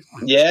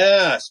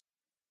 Yes.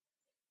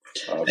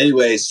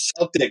 Anyways,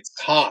 Celtics,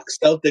 Hawks,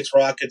 Celtics,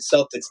 Rockets,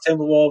 Celtics,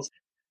 Timberwolves.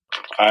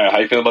 All right, how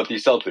you feel about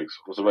these Celtics?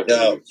 What's the record?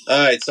 All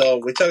right,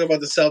 so we talk about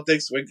the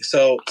Celtics.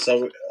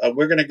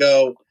 We're gonna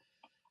go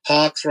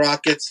Hawks,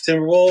 Rockets,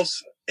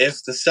 Timberwolves.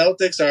 If the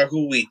Celtics are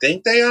who we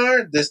think they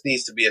are, this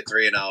needs to be a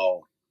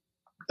 3-0.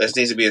 This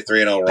needs to be a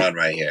 3-0 run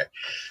right here,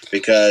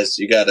 because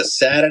you got a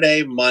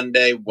Saturday,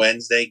 Monday,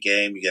 Wednesday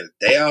game. You get a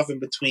day off in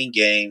between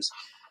games.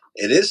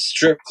 It is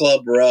strip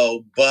club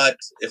row, but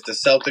if the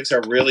Celtics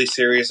are really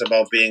serious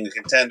about being a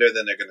contender,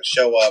 then they're going to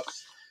show up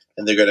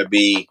and they're going to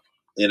be,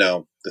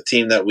 the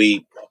team that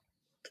we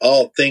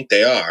all think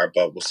they are.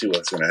 But we'll see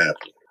what's going to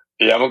happen.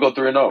 Yeah, I'm gonna go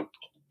 3-0.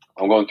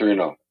 I'm going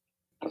 3-0.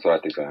 That's what I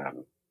think's gonna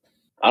happen.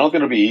 I don't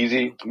think it'll be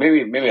easy.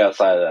 Maybe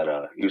outside of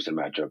that Houston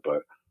matchup,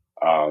 but.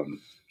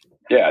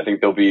 Yeah, I think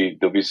there'll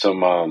be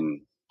some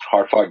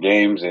hard fought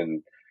games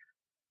and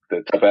the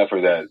type of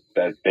effort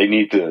that they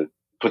need to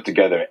put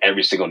together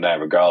every single night,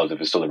 regardless if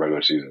it's still the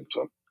regular season.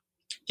 So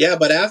yeah,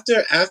 but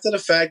after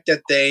the fact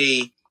that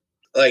they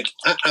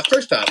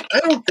first off, I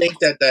don't think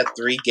that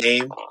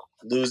 3-game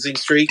losing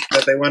streak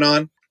that they went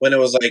on when it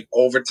was like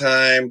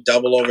overtime,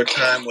 double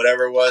overtime,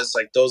 whatever it was,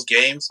 like those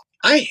games.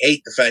 I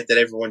hate the fact that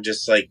everyone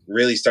just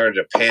really started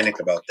to panic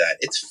about that.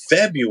 It's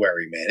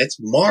February, man. It's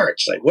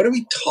March. Like, what are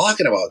we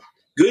talking about?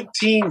 Good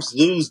teams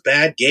lose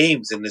bad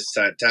games in this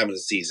time of the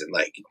season.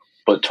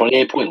 But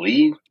 28-point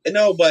lead?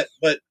 No, but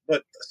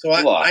so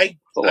I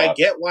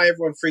get why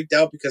everyone freaked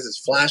out, because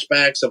it's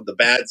flashbacks of the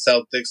bad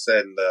Celtics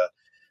and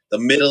the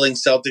middling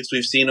Celtics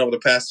we've seen over the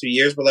past 2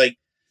 years. But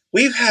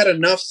we've had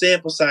enough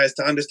sample size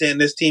to understand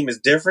this team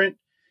is different,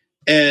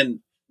 and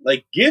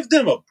give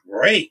them a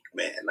break,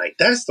 man.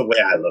 That's the way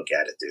I look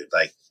at it, dude.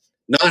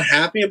 Not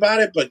happy about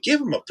it, but give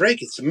them a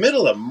break. It's the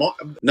middle of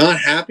Not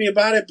happy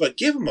about it, but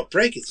give them a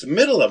break. It's the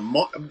middle of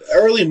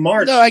early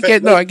March. I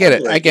get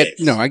it.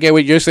 I get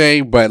what you're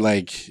saying, but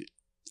I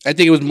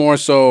think it was more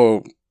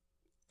so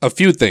a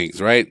few things,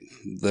 right?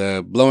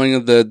 The blowing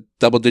of the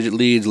double-digit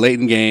leads late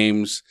in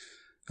games.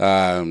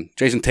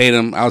 Jason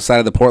Tatum, outside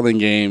of the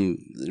Portland game,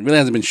 really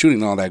hasn't been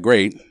shooting all that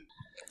great.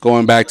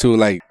 Going back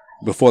to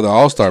before the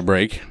All-Star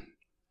break.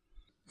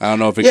 I don't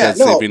know if it's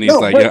if he needs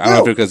I don't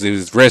know if it's because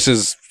his wrist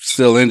is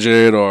still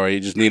injured or he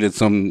just needed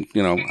some,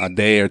 a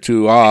day or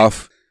two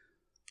off.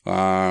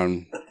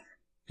 The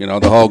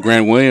whole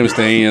Grant Williams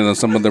thing and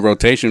some of the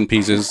rotation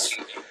pieces.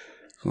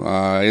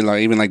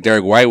 Even like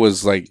Derek White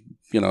was like,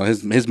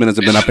 his minutes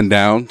have been up and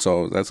down.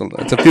 So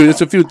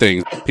it's a few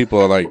things people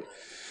are like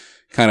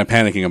kind of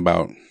panicking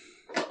about.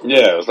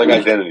 Yeah, it's like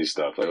identity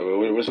stuff. Like,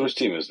 which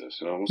team is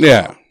this?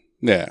 Yeah.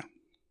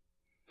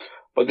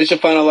 But they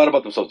should find out a lot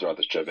about themselves throughout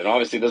this trip. And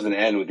obviously it doesn't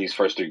end with these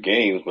first 3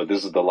 games, but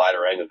this is the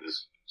lighter end of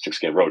this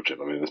 6-game road trip.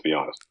 I mean, let's be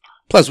honest.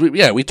 Plus,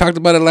 we talked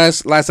about it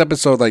last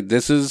episode. Like,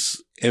 this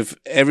is, if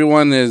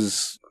everyone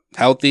is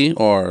healthy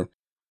or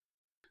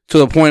to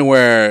the point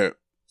where,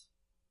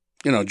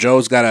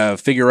 Joe's got to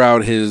figure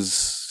out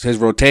his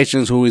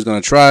rotations, who he's going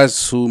to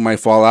trust, who might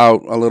fall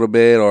out a little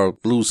bit or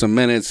lose some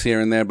minutes here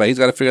and there, but he's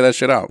got to figure that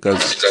shit out.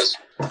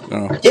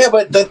 Yeah,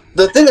 but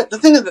the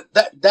thing is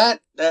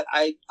that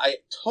I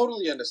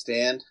totally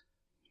understand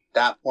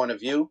that point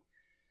of view,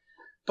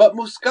 but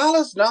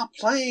Muscala's not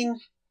playing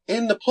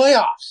in the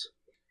playoffs.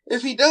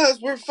 If he does,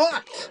 we're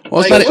fucked.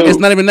 Well, it's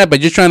not even that,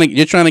 but you're trying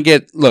to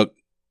get. Look,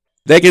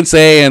 they can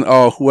say, and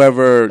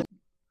whoever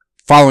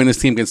following this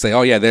team can say,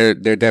 oh yeah, they're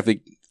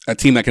definitely a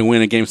team that can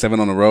win a Game 7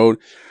 on the road.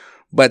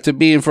 But to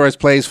be in first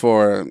place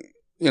for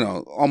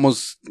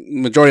almost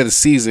majority of the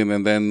season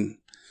and then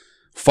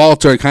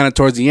falter kind of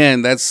towards the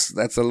end, that's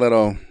a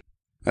little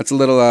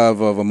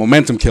of a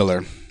momentum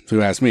killer, if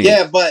you ask me.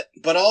 Yeah, but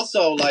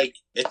also, like,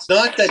 it's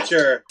not that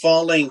you're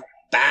falling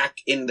back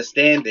in the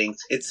standings.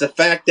 It's the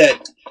fact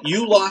that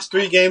you lost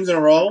 3 games in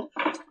a row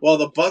while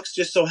the Bucks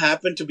just so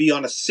happened to be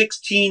on a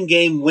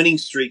 16-game winning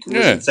streak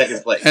who's in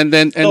second place. And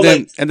then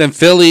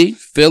Philly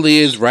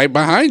is right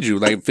behind you.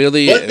 Like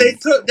Philly, but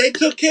they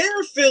took care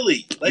of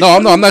Philly. Like,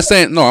 I'm not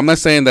saying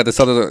that the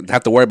Celtics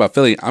have to worry about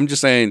Philly. I'm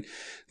just saying,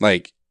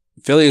 like,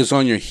 Philly is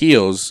on your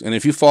heels, and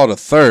if you fall to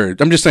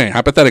third, I'm just saying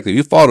hypothetically, if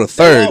you fall to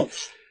third.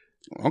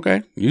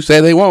 Okay, you say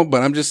they won't,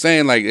 but I'm just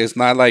saying, like, it's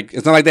not like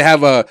they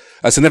have a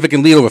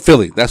significant lead over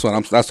Philly. That's all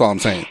I'm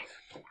saying.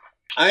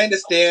 I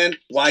understand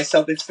why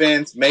Celtics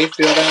fans may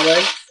feel that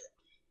way,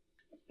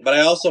 but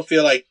I also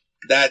feel like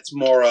that's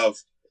more of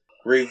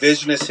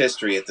revisionist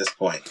history at this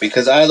point,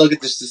 because I look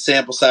at the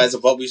sample size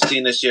of what we've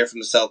seen this year from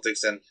the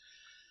Celtics, and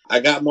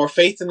I got more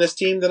faith in this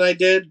team than I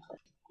did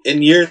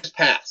in years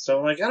past.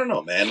 So, like, I don't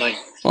know, man. Like,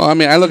 well, I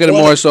mean, I look at it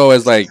more so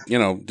as like,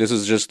 this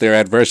is just their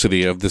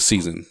adversity of this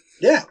season.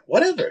 Yeah,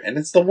 whatever. And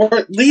it's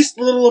the least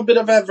little bit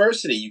of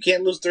adversity. You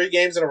can't lose 3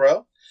 games in a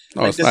row.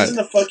 No, like, this isn't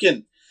a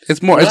fucking.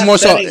 It's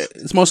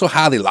more so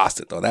how they lost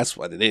it though. That's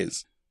what it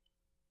is.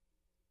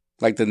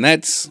 Like the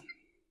Nets,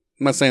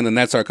 I'm not saying the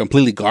Nets are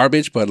completely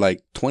garbage, but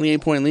like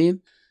 28-point lead.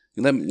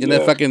 You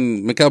let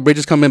fucking Mikal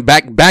Bridges come in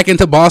back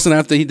into Boston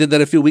after he did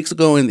that a few weeks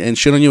ago and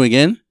shit on you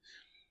again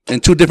in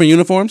 2 different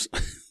uniforms.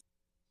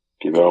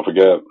 Keep it, don't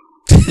forget.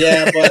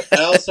 Yeah, but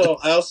I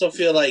also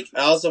feel like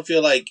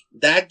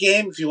that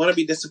game, if you want to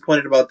be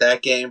disappointed about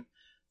that game,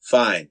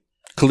 fine.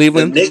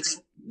 Cleveland?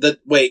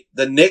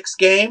 The Knicks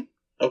game,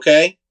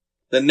 okay?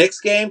 The Knicks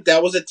game,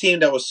 that was a team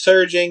that was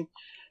surging.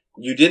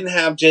 You didn't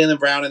have Jaylen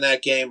Brown in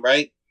that game,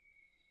 right?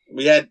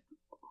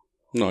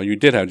 No, you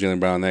did have Jaylen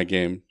Brown in that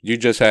game. You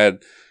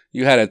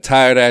had a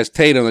tired ass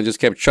Tatum that just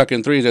kept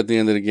chucking threes at the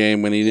end of the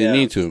game when he didn't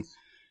need to.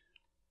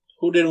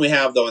 Who didn't we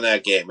have though in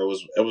that game?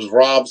 It was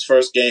Rob's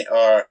first game,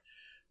 or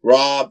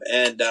Rob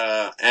and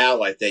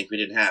Al. I think we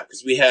didn't have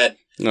because we had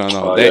they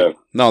all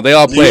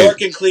played. New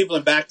York and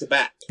Cleveland back to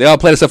back. They all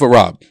played except for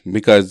Rob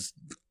because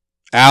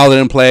Al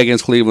didn't play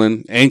against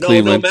Cleveland and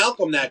Cleveland. No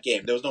Malcolm that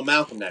game. There was no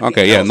Malcolm that game.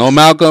 Okay, yeah, no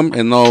Malcolm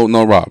and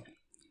no Rob.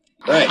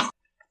 Right,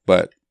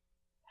 but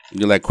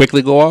you let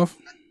quickly go off.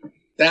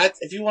 That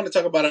if you want to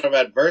talk about an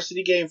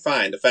adversity game,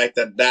 fine. The fact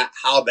that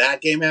how that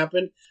game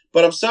happened.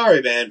 But I'm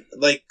sorry, man.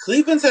 Like,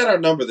 Cleveland's had our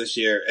number this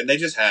year, and they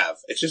just have.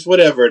 It's just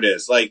whatever it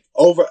is. Like,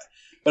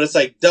 but it's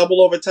like double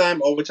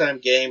overtime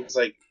game. It's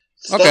like,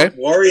 stop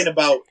worrying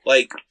about,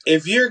 like,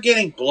 if you're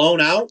getting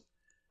blown out,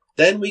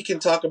 then we can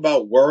talk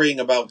about worrying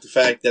about the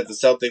fact that the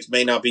Celtics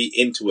may not be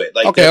into it.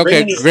 Like, they're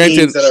bringing these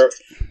teams that are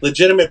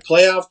legitimate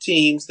playoff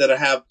teams that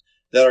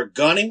are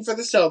gunning for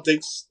the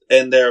Celtics,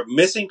 and they're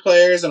missing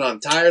players and on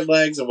tired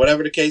legs and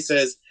whatever the case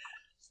is.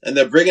 And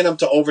they're bringing them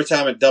to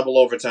overtime and double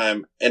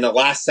overtime in the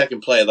last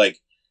second play. Like,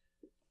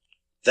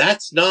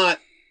 that's not,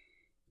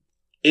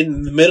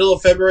 in the middle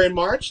of February and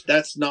March,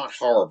 that's not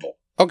horrible.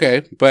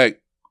 Okay,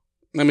 but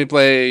let me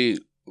play a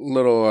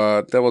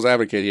little devil's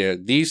advocate here.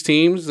 These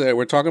teams that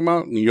we're talking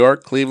about, New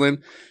York,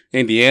 Cleveland,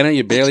 Indiana,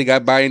 you barely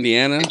got by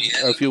Indiana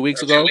a few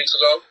weeks ago.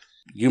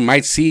 You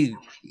might see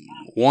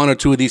 1 or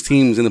 2 of these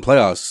teams in the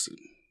playoffs.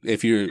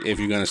 If you're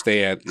gonna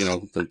stay at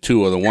the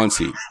 2 or the 1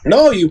 seed.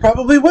 No, you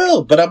probably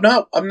will, but I'm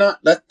not.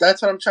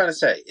 That's what I'm trying to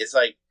say. It's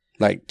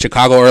like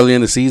Chicago early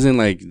in the season.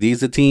 Like,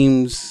 these are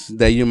teams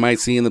that you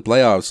might see in the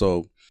playoffs.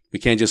 So we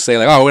can't just say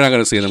like, oh, we're not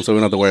gonna see them, so we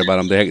don't have to worry about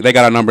them. They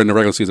got our number in the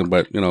regular season,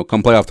 but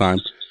come playoff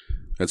time,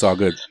 it's all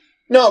good.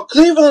 No,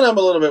 Cleveland, I'm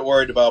a little bit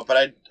worried about,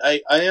 but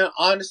I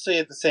honestly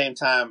at the same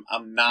time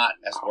I'm not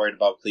as worried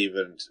about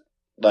Cleveland.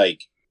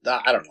 Like,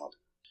 I don't know.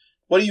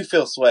 What do you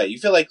feel, Sway? You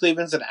feel like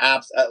Cleveland's an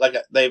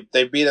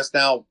they beat us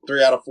now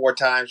 3 out of 4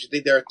 times. You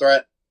think they're a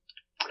threat?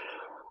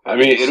 I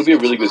mean, it'll be a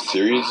really good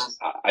series.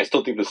 I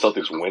still think the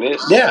Celtics win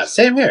it. Yeah,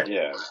 same here.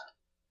 Yeah.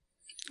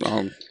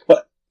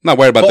 But not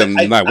worried about them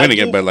not winning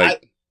it, but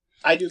like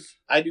I do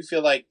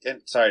feel like,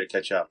 and sorry to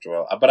cut you off,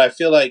 Joel, but I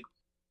feel like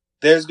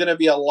there's going to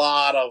be a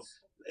lot of.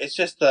 It's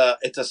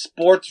a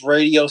sports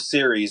radio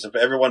series of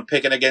everyone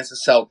picking against the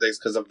Celtics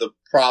because of the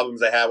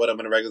problems they had with them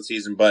in the regular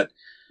season, but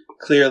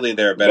clearly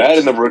they're better. That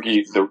and the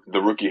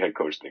rookie head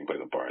coach thing plays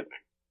a part, I think.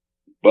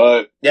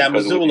 But yeah,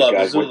 Mazzulla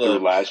went through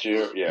last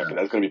year. Yeah, but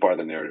that's going to be part of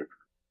the narrative.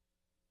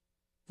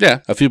 Yeah,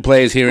 a few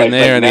plays here and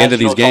there at the end of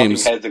these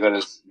games.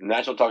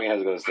 National talking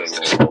heads are going to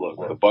say, well,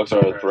 look, the Bucks are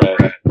a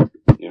threat.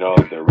 You know,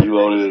 they're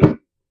reloaded.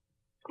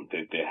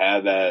 They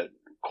had that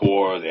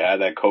core. They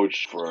had that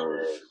coach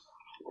for,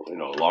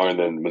 longer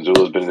than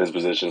Mazzulla's been in his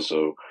position.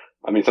 So,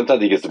 I mean,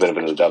 sometimes he gets the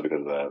benefit of the doubt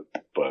because of that.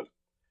 But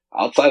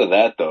outside of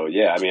that, though,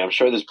 yeah, I mean, I'm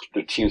sure there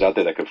are teams out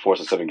there that could force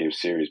a 7-game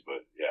series.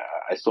 But, yeah,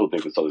 I still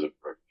think the Celtics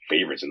are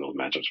favorites in those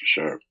matchups for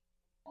sure.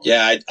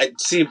 Yeah, I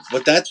see,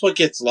 but that's what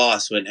gets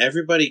lost when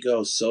everybody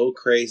goes so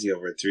crazy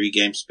over a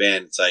 3-game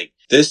span. It's like,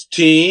 this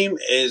team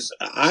is,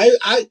 all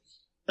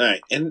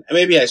right, and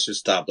maybe I should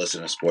stop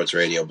listening to sports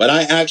radio, but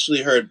I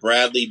actually heard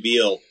Bradley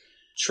Beal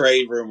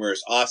trade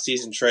rumors,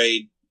 off-season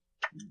trade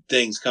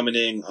things coming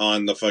in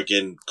on the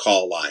fucking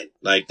call line.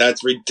 Like,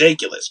 that's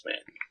ridiculous, man.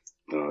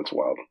 No, that's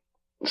wild.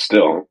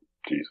 Still,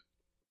 jeez.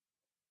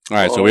 All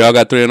right, so we all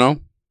got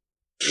 3-0?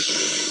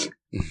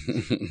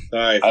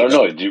 Sorry, I don't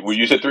know.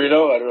 You said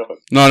 3-0? I don't know.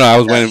 No, I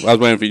was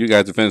waiting for you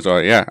guys to finish. So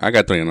yeah, I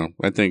got 3-0.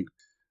 I think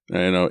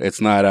it's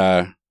not.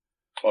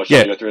 Oh, sure,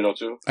 you got 3-0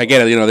 too. I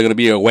get it. They're going to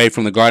be away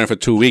from the Garden for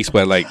 2 weeks,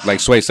 but like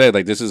Sway said,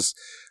 like this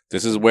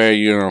is where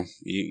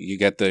you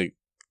get to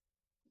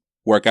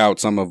work out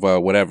some of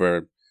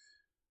whatever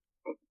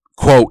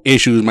quote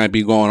issues might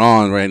be going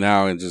on right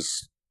now, and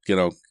just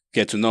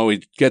get to know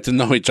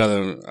each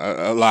other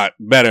a lot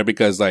better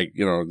because this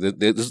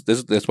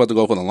is supposed to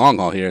go for the long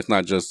haul here. It's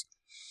not just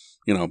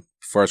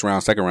first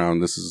round, second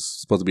round. This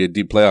is supposed to be a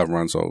deep playoff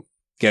run, so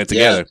get it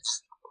together. Yeah.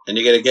 And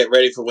you got to get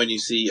ready for when you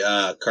see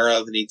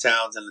Karl-Anthony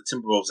Towns and the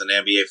Timberwolves in the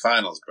NBA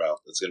Finals, bro.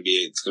 It's gonna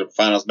be a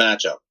finals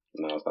matchup.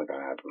 No, it's not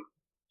gonna happen.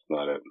 It's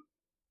not it.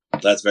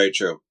 That's very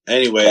true.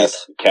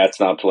 Anyways, Cat's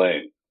not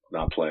playing.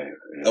 Not playing.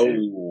 Oh,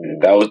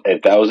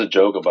 if that was a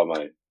joke about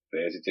my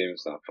fantasy team,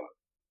 it's not fun.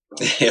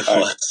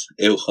 No.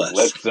 It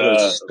was.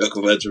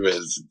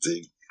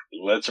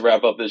 Let's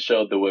wrap up this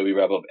show the way we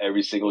wrap up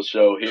every single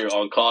show here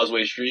on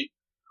Causeway Street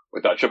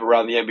with our trip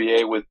around the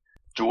NBA with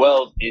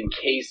Joel. In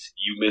case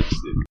you missed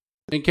it.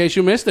 In case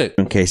you missed it.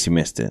 In case you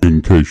missed it.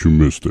 In case you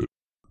missed it.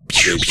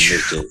 In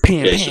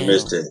case you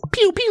missed it.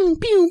 Pew, pew,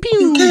 pew,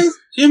 pew. In case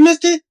you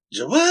missed it.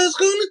 Joel's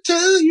gonna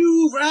tell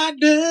you right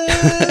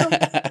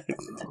now.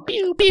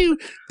 Pew, pew.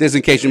 This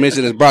In Case You Missed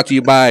It is brought to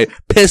you by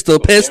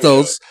Pistols,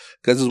 because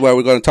this is where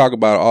we're going to talk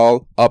about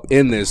all up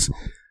in this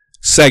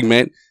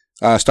segment.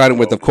 Starting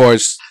with, of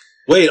course...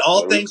 Wait,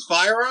 all things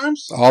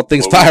firearms? All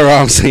things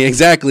firearms,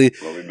 exactly.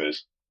 What we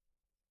missed.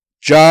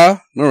 Ja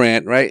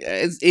Morant, right?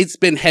 It's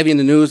been heavy in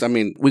the news. I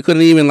mean, we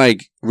couldn't even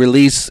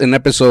release an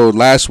episode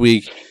last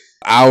week,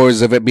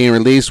 hours of it being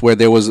released, where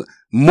there was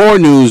more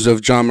news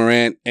of Ja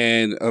Morant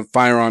and of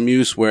firearm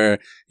use, where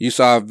you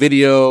saw a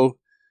video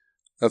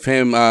of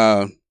him.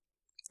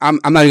 I'm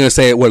not even gonna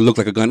say what looked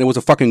like a gun. It was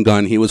a fucking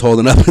gun. He was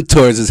holding up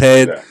towards his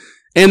head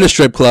in the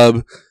strip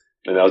club,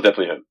 and that was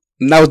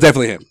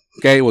definitely him.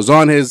 Okay, it was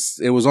on his.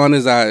 It was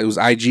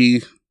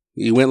IG.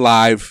 He went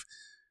live.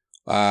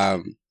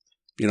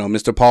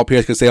 Mr. Paul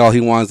Pierce can say all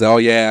he wants. That,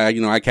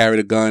 I carried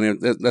a gun.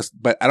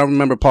 But I don't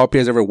remember Paul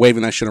Pierce ever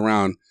waving that shit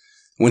around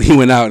when he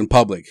went out in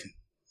public.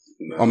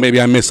 No, or maybe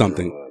I missed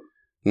something.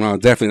 No,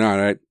 definitely not,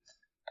 right?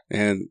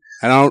 And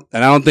I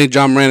don't think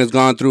Ja Morant has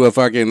gone through a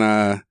fucking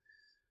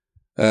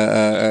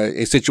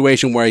a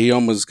situation where he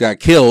almost got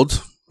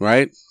killed,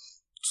 right?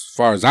 As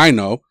far as I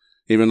know,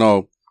 even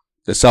though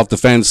the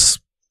self-defense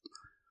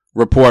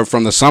report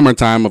from the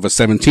summertime of a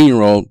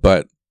 17-year-old,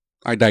 but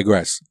I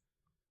digress.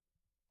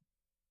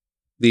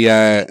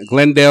 The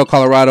Glendale,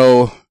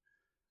 Colorado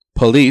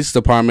Police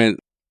Department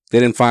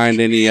didn't find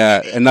any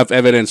enough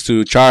evidence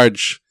to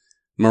charge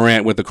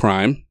Morant with the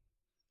crime.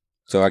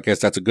 So I guess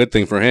that's a good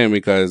thing for him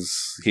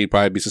because he'd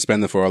probably be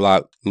suspended for a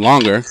lot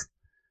longer.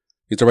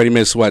 He's already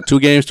missed, 2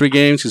 games, 3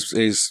 games?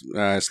 He's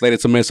slated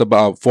to miss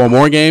about 4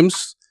 more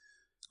games,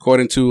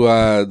 according to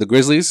the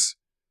Grizzlies.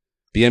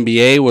 The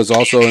NBA was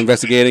also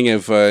investigating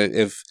if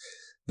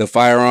the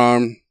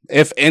firearm,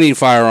 if any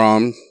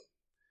firearm,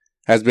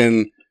 has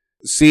been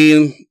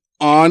seen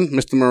on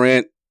Mr.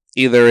 Morant,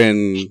 either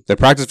in the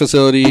practice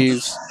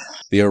facilities,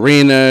 the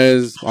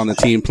arenas, on the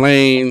team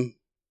plane.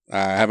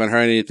 I haven't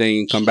heard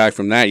anything come back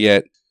from that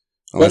yet.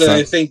 What, do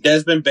they think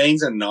Desmond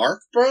Bane's a narc,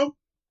 bro?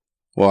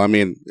 Well, I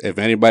mean, if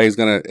anybody's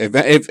gonna, if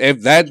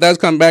that does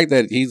come back,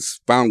 that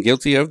he's found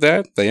guilty of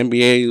that, the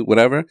NBA,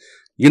 whatever,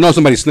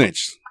 somebody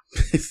snitched.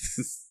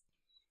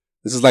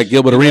 This is like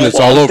Gilbert Arenas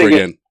all over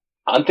again.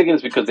 I'm thinking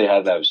it's because they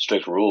have that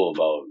strict rule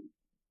about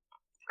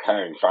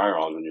carrying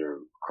firearms when you're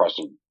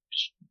crossing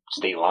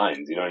state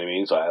lines. You know what I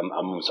mean? So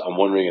I'm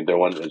wondering if they're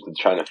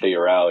trying to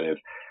figure out if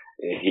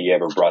he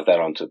ever brought that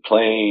onto the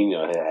plane.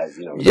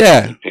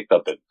 He picked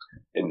up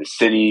in the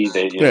city.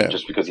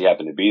 Just because he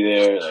happened to be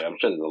there. Like, I'm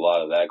sure there's a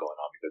lot of that going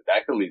on because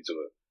that could lead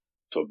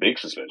to a big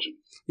suspension.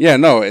 Yeah,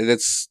 no,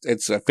 it's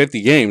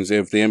 50 games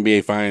if the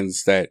NBA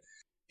finds that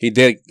he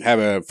did have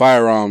a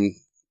firearm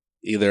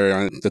either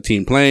on the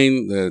team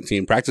plane, the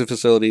team practice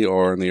facility,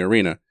 or in the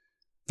arena.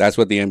 That's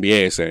what the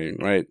NBA is saying,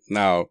 right?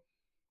 Now,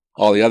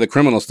 all the other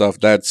criminal stuff,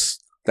 that's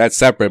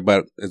separate,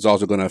 but it's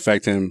also going to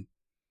affect him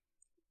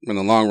in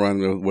the long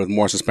run with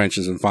more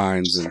suspensions and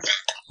fines and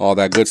all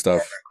that good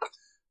stuff.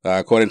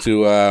 According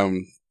to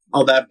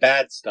all that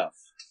bad stuff.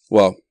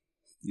 Well,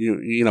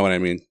 you know what I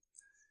mean.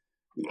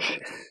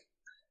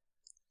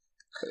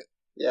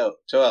 Yo,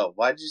 Joel,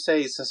 why'd you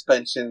say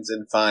suspensions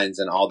and fines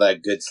and all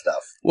that good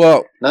stuff?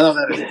 Well, none of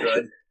that is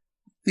good.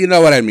 You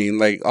know what I mean,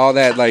 like all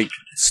that like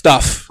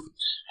stuff,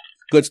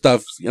 good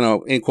stuff.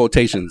 In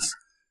quotations.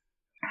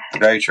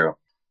 Very true.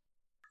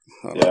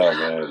 Yeah,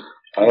 man.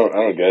 I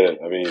don't get it.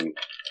 I mean,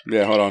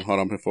 yeah. Hold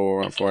on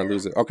before I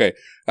lose it. Okay.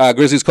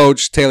 Grizzlies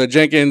coach Taylor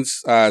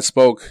Jenkins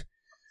spoke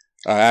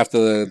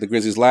after the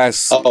Grizzlies'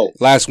 last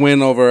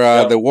win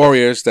over the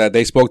Warriors. That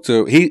they spoke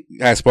to. He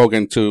has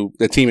spoken to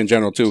the team in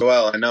general too.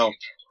 Well, I know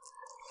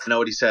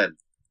what he said.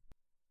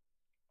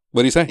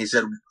 What did he say?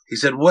 He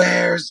said,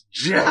 "Where's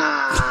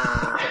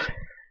Ja?"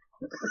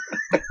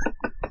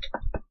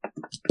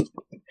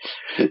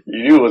 You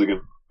knew it wasn't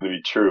going to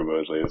be true, but I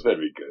was like, it's better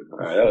be good. All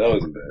right, that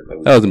wasn't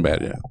bad. That wasn't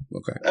bad, yeah.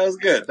 Okay. That was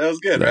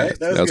good, yeah, right?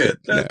 That was good.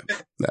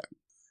 Yeah.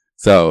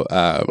 So,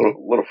 a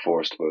little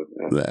forced, but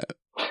yeah.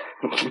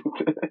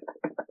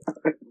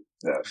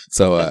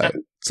 Yeah.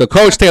 So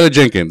Coach Taylor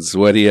Jenkins,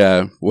 what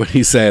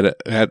he said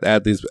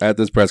at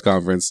this press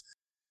conference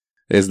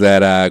is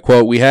that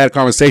quote, "We had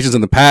conversations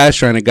in the past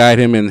trying to guide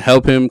him and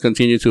help him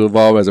continue to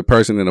evolve as a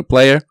person and a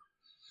player.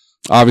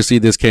 Obviously,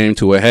 this came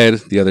to a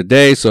head the other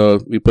day, so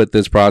we put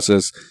this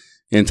process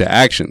into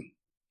action."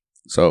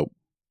 So,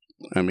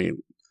 I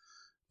mean,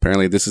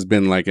 apparently this has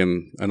been like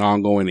an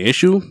ongoing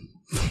issue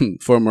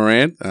for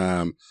Morant.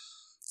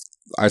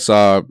 I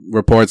saw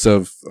reports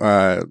of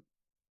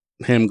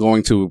him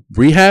going to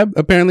rehab.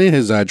 Apparently,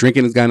 his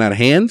drinking has gotten out of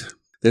hand.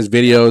 There's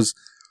videos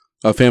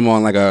of him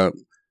on like a.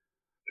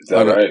 Is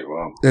that right?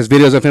 Wow. There's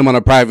videos of him on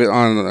a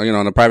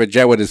private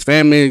jet with his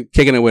family,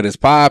 kicking it with his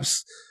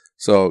pops.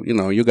 So,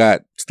 you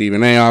got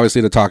Stephen A,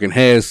 obviously, the talking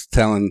heads,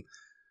 telling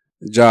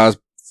Ja's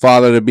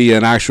father to be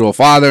an actual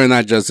father and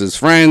not just his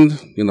friend.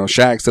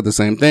 Shaq said the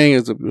same thing.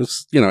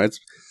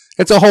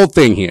 It's a whole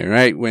thing here,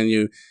 right? When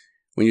you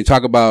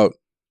talk about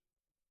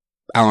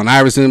Allen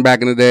Iverson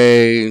back in the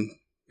day,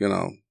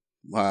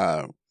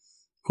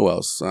 who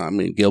else? I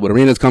mean, Gilbert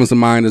Arenas comes to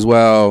mind as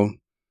well.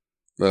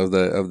 Of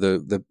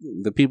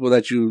the people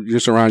that you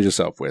surround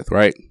yourself with,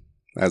 right?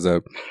 As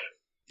a,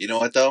 you know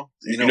what though?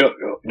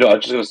 No, I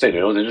was just gonna say,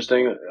 what's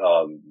interesting?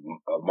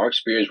 Mark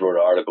Spears wrote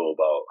an article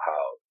about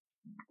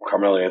how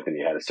Carmelo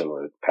Anthony had a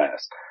similar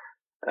past,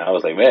 and I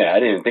was like, man, I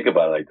didn't even think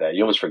about it like that.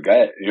 You almost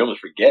forget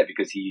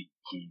because he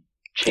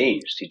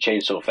changed. He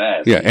changed so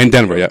fast. Yeah, in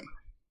Denver, yeah.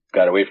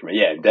 Got away from it.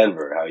 Yeah, in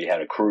Denver, how he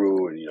had a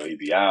crew and he'd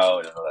be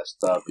out and all that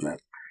stuff, and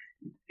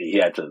he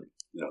had to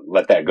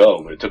let that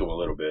go, but it took him a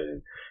little bit.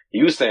 And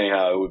he was saying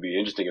how it would be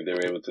interesting if they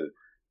were able to.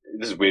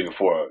 This is way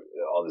before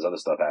all this other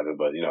stuff happened,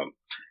 but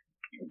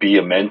be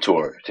a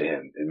mentor to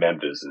him in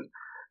Memphis, and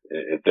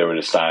if they were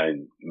to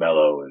sign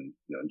Melo and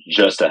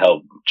just to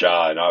help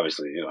Ja and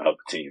obviously help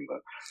the team,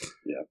 but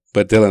yeah.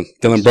 But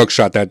Dylan Brooks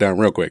shot that down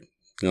real quick.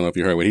 I don't know if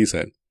you heard what he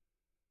said.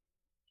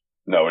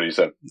 No, what he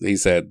said? He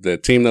said the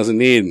team doesn't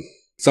need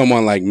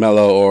someone like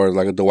Melo or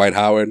like a Dwight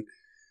Howard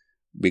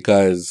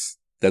because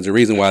there's a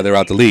reason why they're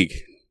out the league.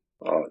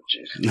 Oh,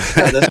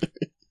 jeez.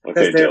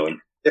 Okay, Dylan.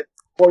 They're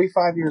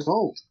 45 years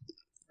old.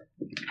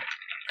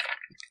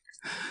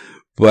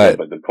 But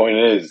the point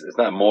is, it's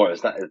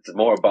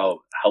more about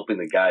helping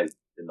the guys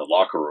in the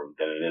locker room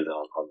than it is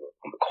on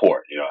the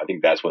court. I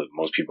think that's what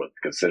most people are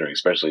considering,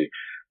 especially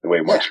the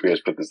way Mark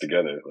Spears put this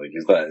together. Like,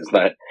 it's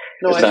not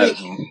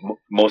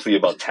mostly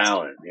about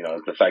talent.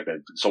 It's the fact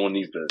that someone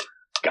needs to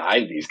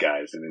guide these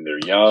guys. I mean,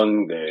 they're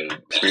young, they're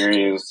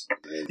experienced.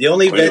 The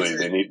only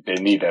they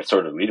need that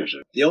sort of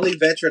leadership. The only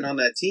veteran on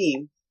that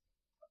team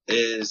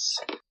is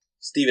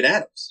Steven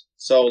Adams.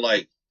 So,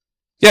 like,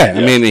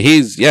 I mean,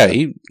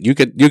 you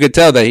could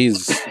tell that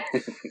he's.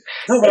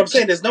 No, but I'm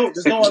saying there's no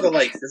other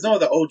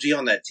OG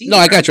on that team. No,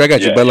 I got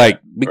you.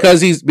 But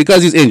because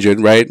he's injured,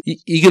 right?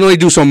 He can only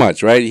do so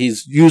much, right?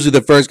 He's usually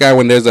the first guy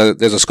when there's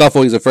a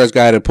scuffle. He's the first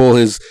guy to pull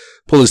his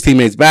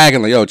teammates back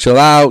and like, yo, chill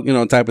out,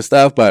 type of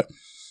stuff. But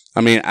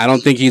I mean, I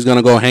don't think he's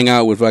gonna go hang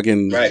out with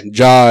fucking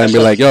Ja and be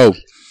like, yo,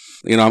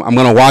 I'm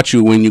gonna watch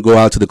you when you go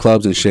out to the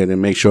clubs and shit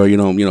and make sure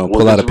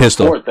pull out a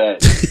pistol.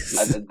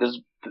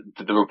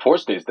 The report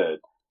states that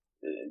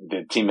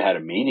the team had a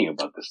meeting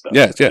about this stuff.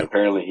 Yes, yeah. And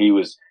apparently he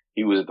was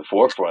at the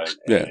forefront.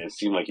 And yeah. It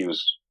seemed like he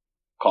was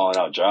calling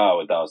out Ja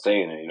without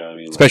saying it. You know what I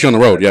mean? Especially on the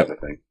road, yeah.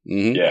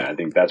 Mm-hmm. Yeah, I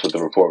think that's what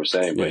the report was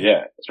saying. But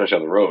yeah, especially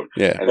on the road.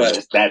 Yeah. And then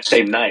that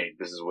same night,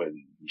 this is when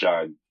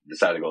Ja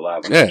decided to go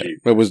live. On yeah,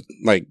 it was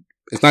like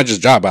it's not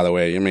just Ja, by the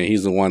way. I mean,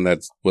 he's the one that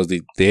was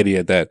the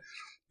idiot that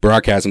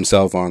broadcast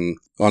himself on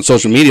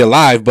social media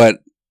live. But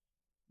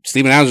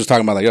Steven Adams was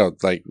talking about like, yo,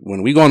 like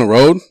when we go on the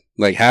road,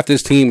 like half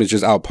this team is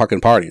just out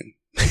fucking partying.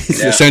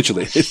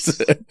 Essentially,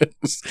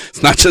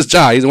 it's not just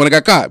Ja. He's the one that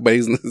got caught, but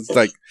it's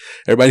like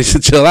everybody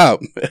should chill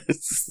out.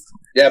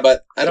 Yeah,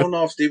 but I don't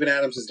know if Steven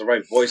Adams is the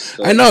right voice.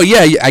 I know,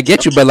 yeah, I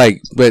get you, but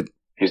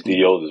he's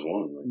the oldest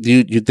one.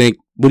 Do you think?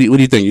 What do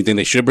you think? You think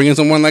they should bring in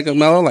someone like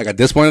Melo, like at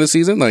this point of the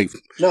season? Like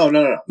no.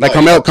 Like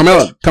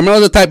Carmelo's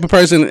the type of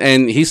person,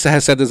 and he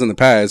has said this in the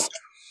past.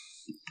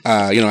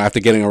 After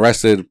getting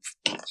arrested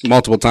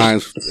multiple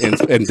times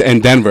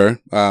in Denver,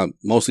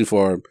 mostly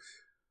for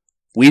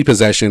weed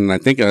possession. I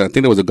think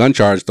there was a gun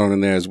charge thrown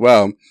in there as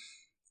well.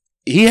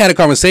 He had a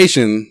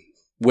conversation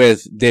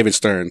with David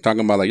Stern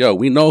talking about like, yo,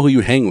 we know who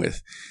you hang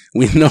with.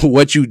 We know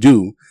what you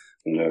do.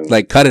 No.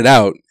 Like, cut it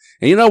out.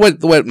 And you know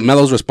what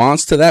Melo's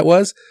response to that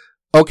was?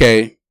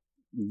 Okay,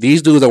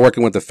 these dudes are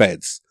working with the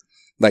feds.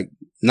 Like,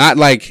 not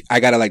like I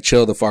gotta like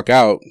chill the fuck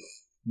out,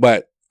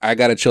 but I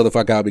gotta chill the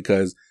fuck out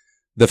because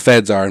the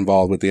feds are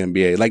involved with the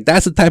NBA. Like,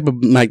 that's the type of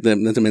like the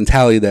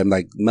mentality that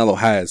like Melo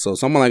has. So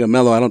someone like a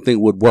Melo, I don't think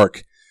would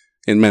work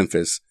in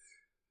Memphis.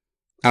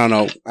 I don't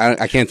know.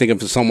 I can't think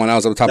of someone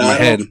else off the top of my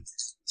head.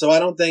 So I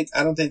don't think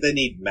they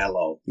need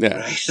Melo.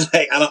 Yeah. Right?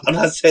 Like, I'm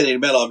not saying they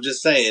need Melo. I'm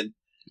just saying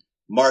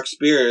Mark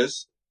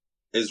Spears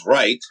is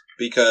right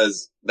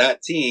because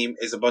that team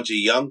is a bunch of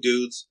young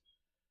dudes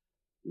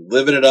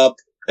living it up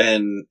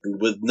and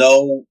with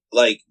no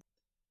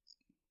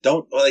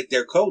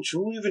their coach.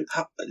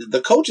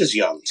 The coach is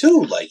young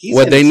too. Like he's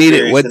what they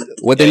needed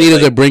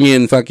to bring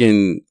in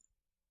fucking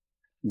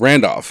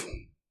Randolph,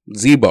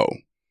 Zebo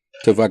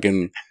to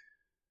fucking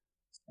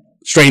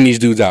straighten these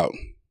dudes out.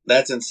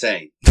 That's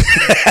insane.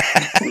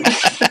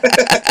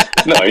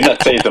 No, you're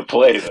not saying to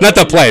play. Though. Not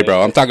to play,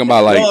 bro. I'm talking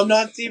about like. No, I'm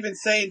not even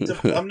saying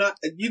to. I'm not.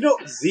 You know,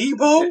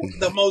 Zebo,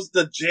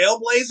 the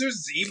Jailblazers,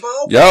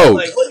 Zebo. Yo,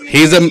 like,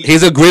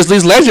 he's a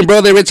Grizzlies legend, bro.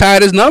 They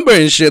retired his number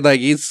and shit. Like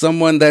he's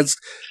someone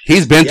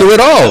he's been through it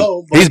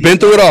all. He's been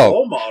through it all.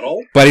 Role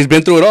model. But he's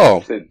been through it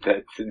all.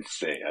 That's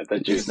insane. I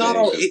thought he's not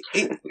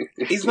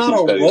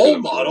a role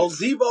model.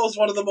 Zebo's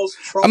one of the most.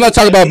 I'm not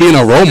talking about being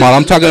a role model.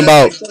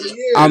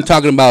 I'm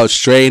talking about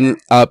straightening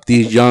up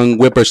these young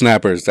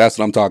whippersnappers. That's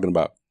what I'm talking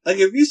about. Like,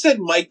 if you said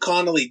Mike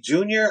Conley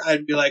Jr.,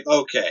 I'd be like,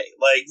 okay.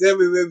 Like,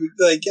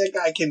 that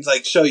guy can,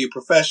 like, show you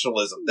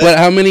professionalism. But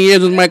how many years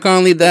was Mike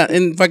Conley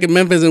in fucking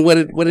Memphis, and what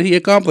did he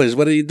accomplish?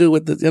 What did he do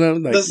with the,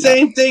 like, the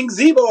same thing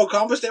Zebo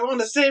accomplished? They were on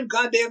the same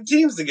goddamn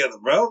teams together,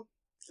 bro.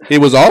 He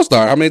was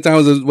All-Star. How many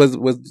times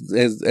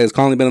has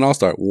Conley been an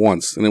All-Star?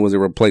 Once, and it was a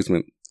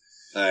replacement.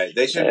 All right,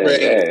 they should bring.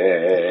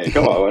 Hey,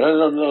 come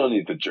on! No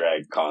need to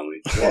drag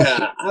Conley.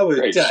 Yeah, I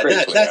would.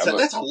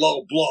 That's a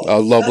low blow. Oh,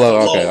 low blow.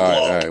 Okay,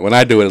 all right. When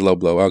I do it, a low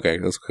blow. Okay,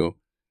 that's cool.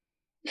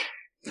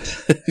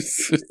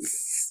 This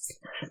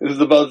is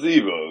about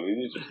Zebo.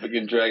 You're just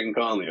fucking dragging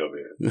Conley over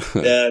here.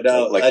 Yeah,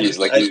 no,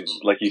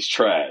 he's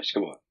trash.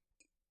 Come on.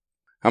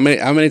 How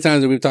many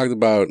times have we talked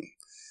about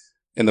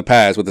in the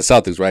past with the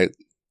Celtics, right?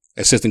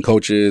 Assistant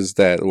coaches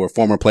that were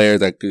former players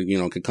that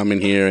could come in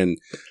here and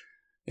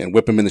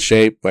whip him into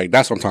shape. Like,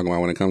 that's what I'm talking about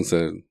when it comes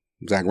to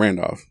Zach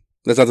Randolph.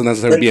 That doesn't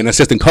necessarily be an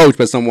assistant coach,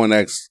 but someone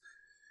that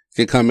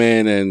could come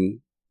in and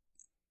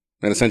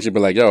essentially be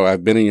like, yo,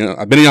 I've been in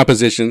your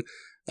position.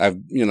 I've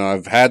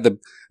had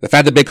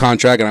the big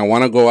contract and I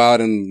want to go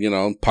out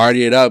and,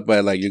 party it up,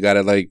 but like, you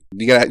gotta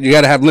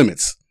have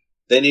limits.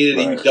 They needed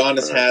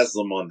Udonis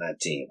Haslem on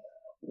that team.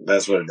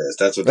 That's what it is.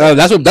 That's what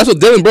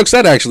Dylan Brooks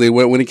said, actually,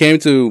 when he came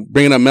to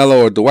bringing up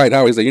Melo or Dwight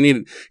Howard.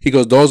 He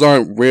goes, those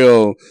aren't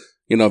real,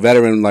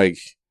 veteran, like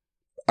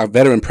a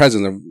veteran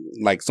presence of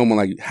like someone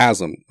like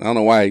Haslam. I don't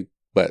know why,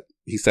 but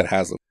he said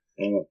Haslam.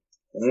 You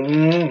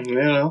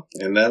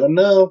never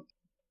know.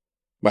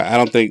 But I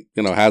don't think,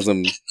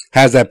 Haslam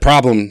has that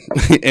problem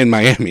in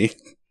Miami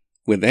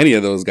with any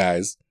of those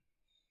guys.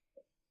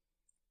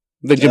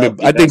 I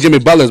think Jimmy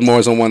Butler's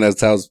more someone that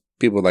tells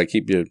people like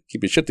keep your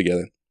shit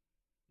together.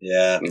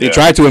 Yeah. He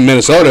tried to in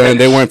Minnesota and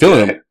they weren't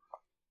feeling him.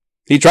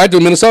 He tried to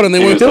in Minnesota and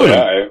they weren't feeling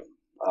him.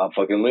 I'll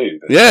fucking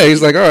leave. Yeah,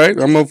 he's like, all right,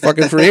 I'm a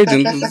fucking free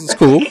agent. It's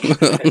cool.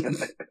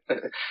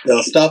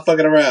 No, stop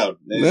fucking around.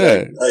 Yeah.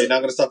 Like, oh, you're not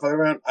going to stop fucking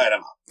around? All right,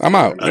 I'm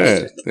out.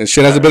 Yeah. And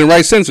shit hasn't been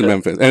right since in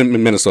Memphis and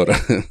in Minnesota.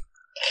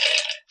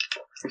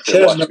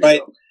 Shit hasn't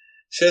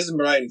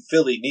been right in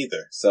Philly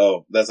neither.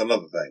 So that's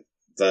another thing.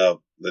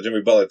 So the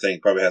Jimmy Butler thing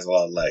probably has a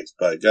lot of legs.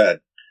 But go ahead.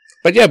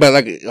 But yeah, but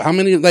like, how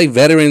many like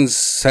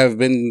veterans have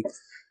been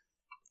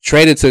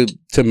traded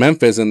to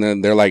Memphis and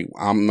then they're like,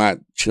 I'm not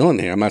chilling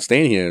here. I'm not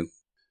staying here.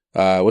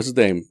 What's his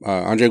name?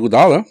 Andre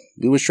Iguodala.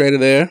 He was traded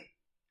there.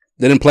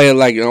 Didn't play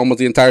like almost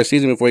the entire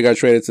season before he got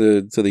traded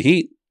to the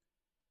Heat.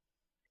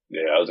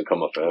 Yeah, that was a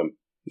come up for him.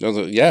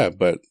 Yeah,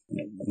 but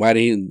why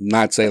did he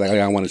not say like,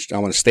 I want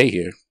to stay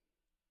here?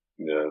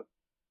 Yeah.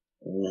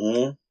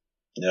 Mm-hmm.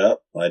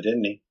 Yep. Why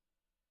didn't he?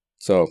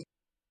 So,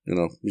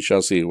 we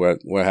shall see what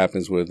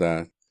happens with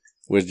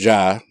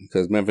Ja,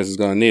 because Memphis is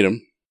going to need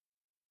him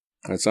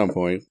at some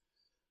point.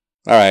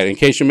 All right, in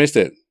case you missed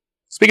it,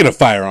 speaking of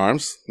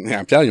firearms,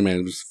 I'm telling you,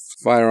 man, there's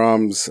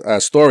firearms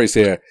stories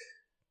here.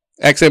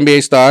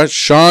 Ex-NBA star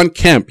Shawn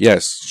Kemp.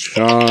 Yes,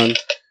 Shawn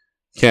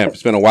Kemp.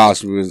 It's been a while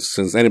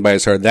since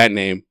anybody's heard that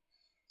name.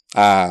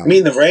 You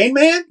mean the Rain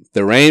Man?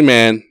 The Rain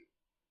Man,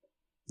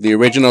 the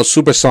original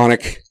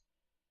Supersonic,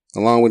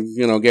 along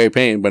with Gary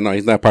Payne, but no,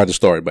 he's not part of the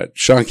story. But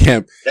Shawn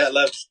Kemp, that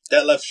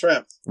left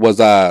shrimp,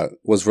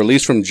 was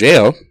released from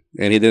jail,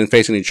 and he didn't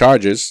face any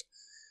charges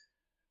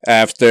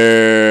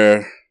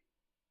after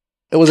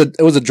it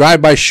was a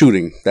drive-by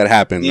shooting that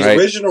happened. The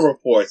original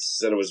reports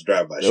said it was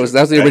drive-by shooting.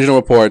 That's the original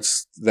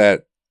reports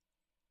that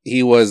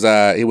he was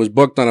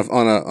booked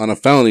on a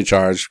felony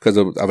charge because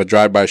of a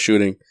drive-by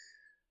shooting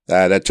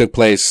that took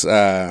place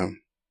in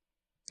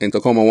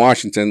Tacoma,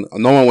 Washington.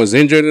 No one was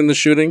injured in the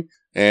shooting,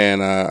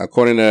 and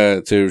according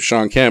to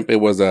Shawn Kemp, it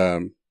was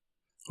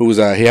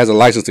he has a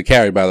license to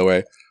carry, by the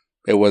way.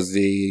 It was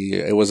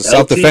a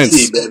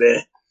self-defense.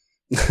 Baby.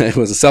 It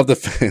was a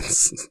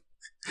self-defense.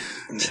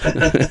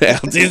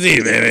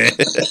 LTZ, baby.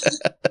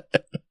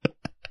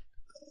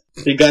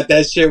 He got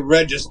that shit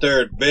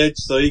registered, bitch.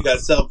 So he got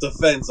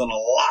self-defense on a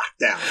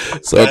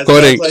lockdown. So that's how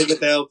you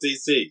get the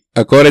LTC.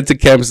 According to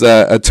Kemp's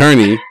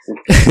attorney,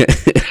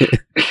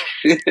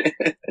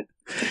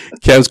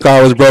 Kemp's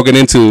car was broken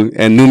into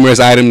and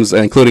numerous items,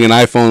 including an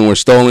iPhone, were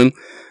stolen.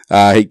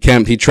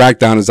 He tracked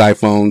down his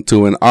iPhone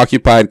to an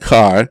occupied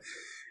car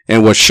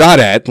and was shot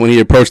at when he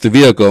approached the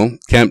vehicle.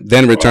 Kemp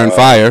then returned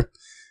fire.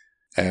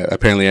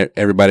 Apparently,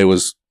 everybody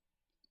was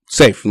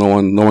safe. No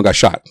one got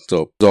shot.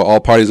 So all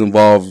parties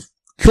involved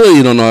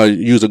clearly don't know how to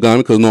use a gun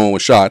because no one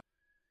was shot.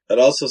 That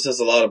also says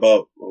a lot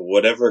about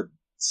whatever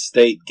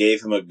state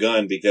gave him a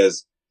gun,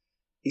 because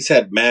he's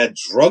had mad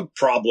drug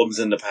problems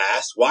in the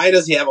past. Why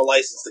does he have a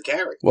license to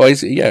carry? Well, he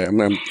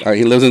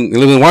lives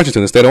in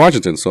Washington, the state of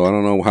Washington. So I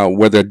don't know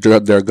where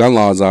their gun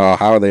laws are,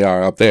 how they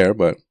are up there,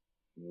 but.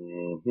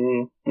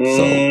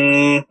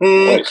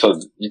 Wait, so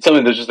you tell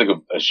me there's just like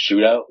a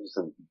shootout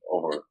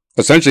over?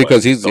 Essentially,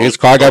 because his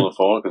car got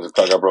broken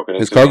into.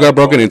 His car got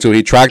broken into.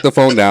 He tracked the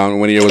phone down.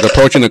 When he was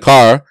approaching the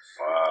car,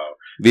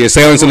 the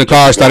assailants in the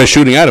car started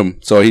shooting at him.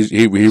 So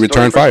he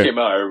returned fire. Came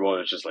out, everyone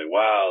was just like,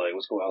 "Wow, like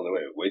what's going on?"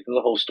 Wait till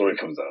the whole story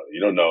comes out.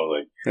 You don't know.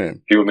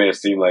 People made it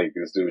seem like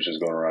this dude was just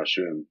going around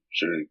shooting.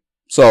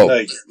 So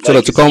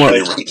the Tacoma,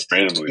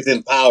 randomly. He's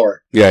in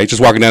power. Yeah, he's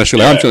just walking down the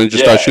street. I'm chilling.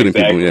 Just start shooting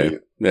people.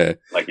 Yeah.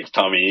 Like it's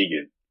Tommy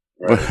Egan.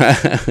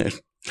 Right.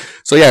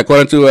 So yeah,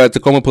 according to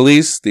Tacoma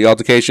police, the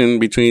altercation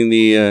between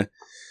the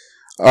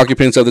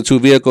occupants of the two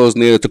vehicles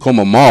near the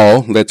Tacoma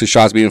Mall led to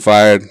shots being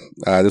fired.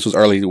 This was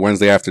early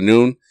Wednesday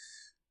afternoon.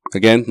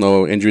 Again,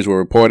 no injuries were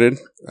reported.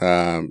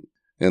 And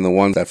the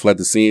one that fled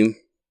the scene,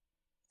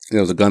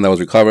 there was a gun that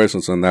was recovered, so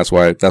that's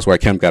why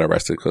Kemp got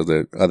arrested, because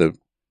the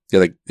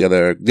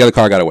other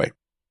car got away.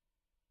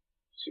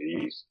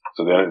 Jeez.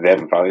 So they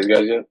haven't found these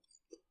guys yet?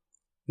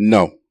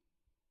 No.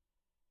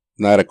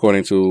 Not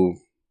according to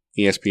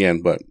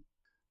ESPN, but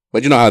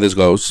you know how this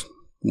goes.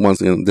 Once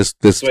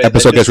this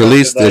episode gets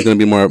released, there's going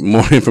to be more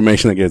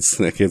information that gets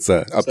updated.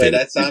 So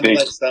that sounded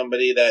like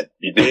somebody that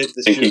did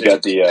the think shooting. He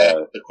got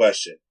the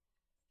question.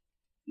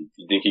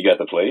 You think he got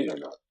the plate or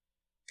not?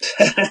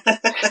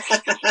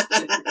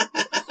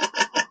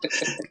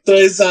 So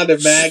he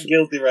sounded mad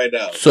guilty right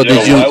now. So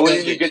why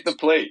wouldn't you get the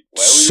plate?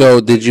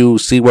 Did you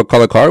see what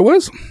color car it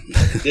was?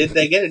 Did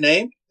they get a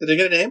name?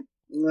 If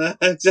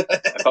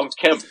I'm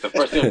Kemp, the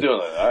first thing I'm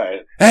doing, all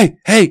right.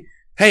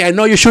 Hey, I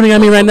know you're shooting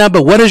at me right now,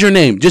 but what is your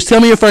name? Just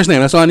tell me your first name.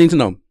 That's all I need to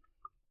know.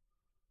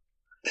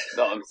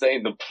 No, I'm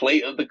saying the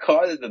plate of the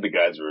car that the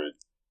guys were in.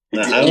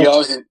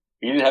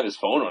 He didn't have his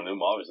phone on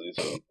him, obviously.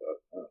 So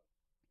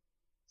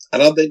I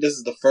don't think this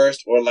is the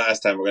first or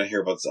last time we're going to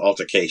hear about this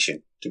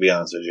altercation, to be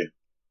honest with you.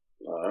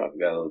 We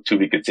got a little to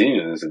be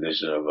continued in this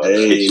edition of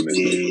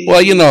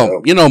Well, you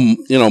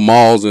know,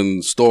 malls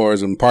and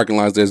stores and parking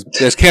lots.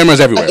 There's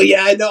cameras everywhere. Oh,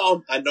 yeah, I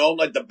know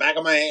like the back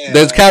of my hand.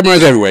 There's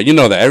cameras everywhere. You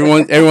know that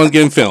everyone's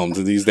getting filmed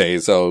these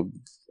days. So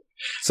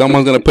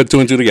someone's gonna put two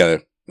and two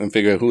together and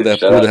figure who the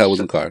hell was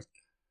in the car.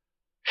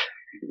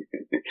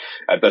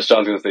 I thought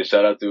Sean's gonna say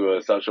shout out to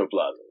South Shore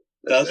Plaza.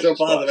 South Shore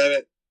Plaza,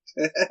 baby.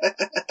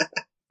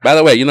 By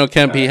the way, you know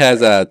Kemp, he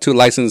has 2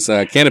 licensed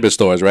cannabis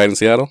stores right in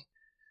Seattle.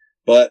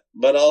 But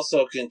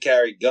also can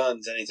carry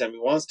guns anytime he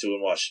wants to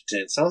in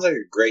Washington. It sounds like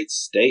a great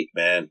state,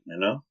 man, you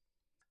know?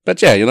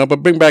 But yeah,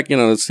 but bring back,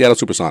 the Seattle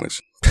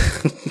Supersonics.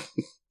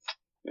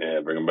 Yeah,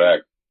 bring them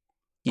back.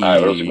 All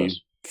right, what else you got?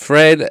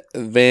 Fred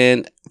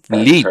Van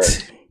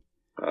Vliet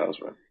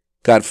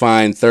got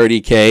fined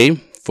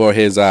 $30,000 for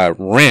his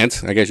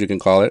rant, I guess you can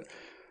call it,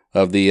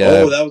 of the...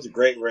 that was a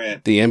great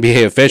rant. The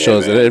NBA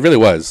officials. Yeah, it really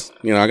was.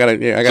 I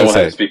gotta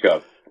say. To speak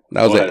up.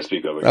 That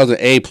was an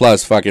A+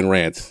 fucking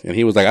rant. And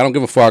he was like, I don't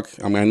give a fuck.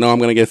 I know I'm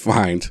going to get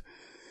fined.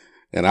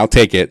 And I'll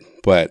take it.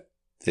 But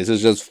this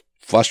is just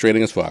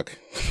frustrating as fuck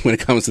when it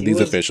comes to these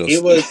officials. He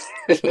was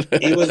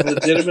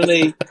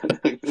legitimately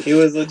He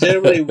was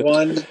legitimately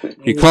one.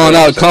 He calling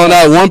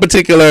out one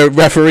particular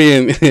referee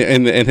in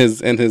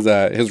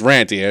his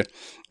rant here,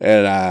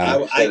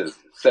 and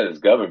said his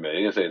government.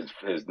 He didn't say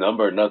his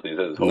number, nothing. He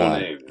said his whole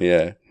name.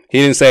 Yeah. He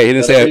didn't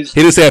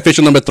say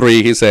official number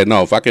 3. He said,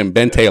 no, fucking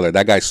Ben Taylor.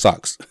 That guy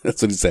sucks.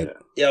 That's what he said.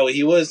 Yeah,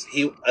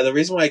 the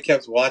reason why I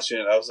kept watching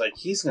it, I was like,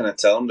 he's going to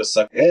tell him to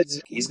suck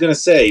heads. He's going to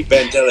say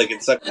Ben Taylor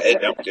can suck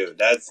head. No,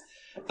 dude,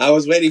 I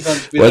was waiting for him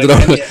to be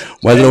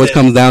why it always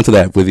comes down to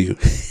that with you?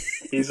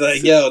 He's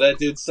like, yo, that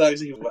dude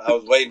sucks. I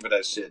was waiting for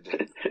that shit,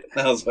 dude.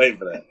 I was waiting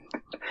for that.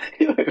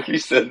 If you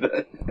said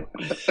that,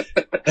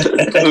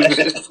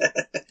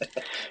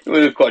 he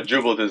would have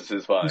quadrupled his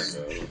fine,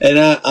 bro. And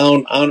I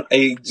don't,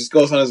 he just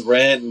goes on his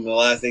rant, and the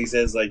last thing he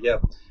says is like,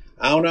 "Yep,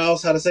 I don't know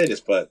else how to say this,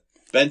 but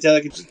Ben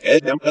Taylor can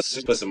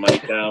just put some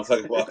mic down,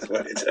 fucking walk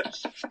away."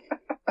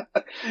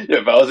 Yeah,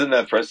 if I was in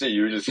that press seat,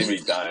 you would just see me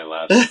dying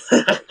laughing.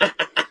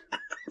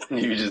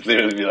 You would just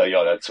literally be like,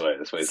 "Yo, that's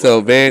way."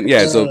 So Van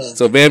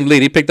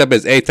Vliet, he picked up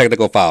his 8th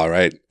technical foul,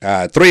 right?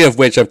 3 of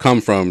which have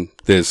come from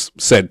this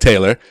said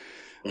Taylor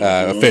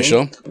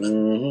official.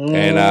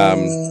 And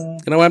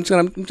you know what?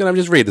 I'm gonna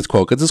just read this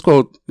quote because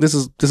this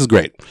is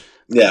great.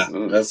 Yeah,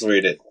 let's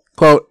read it.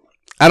 Quote: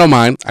 I don't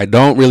mind. I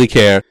don't really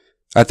care.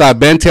 I thought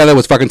Ben Taylor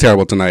was fucking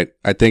terrible tonight.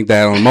 I think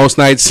that on most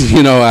nights,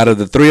 out of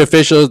the 3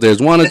 officials,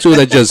 there's 1 or 2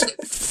 that just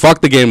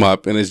fuck the game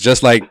up, and it's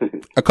just like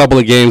a couple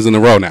of games in a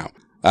row now.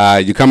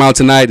 You come out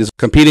tonight, is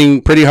competing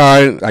pretty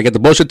hard. I get the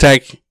bullshit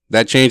tech.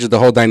 That changes the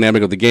whole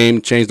dynamic of the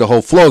game, changed the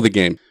whole flow of the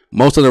game.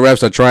 Most of the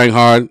refs are trying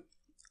hard.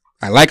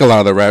 I like a lot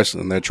of the refs,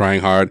 and they're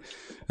trying hard,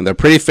 and they're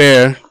pretty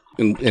fair,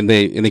 and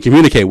they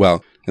communicate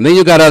well. And then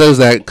you got others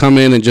that come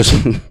in and just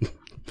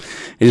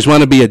they just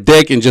want to be a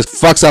dick and just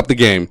fucks up the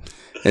game.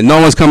 And no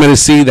one's coming to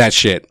see that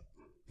shit.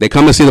 They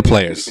come to see the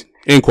players.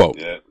 End quote.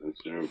 Yeah,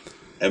 that's true.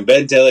 And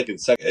Ben Taylor can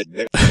suck it.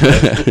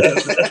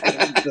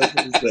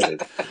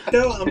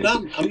 No,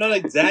 I'm not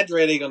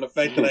exaggerating on the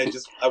fact that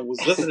I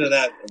was listening to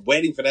that,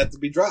 waiting for that to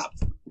be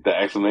dropped. The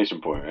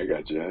exclamation point. I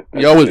got you.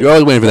 You're always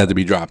waiting for that to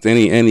be dropped.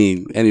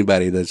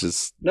 Anybody that's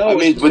just no. I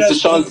mean, but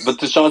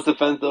Deshaun's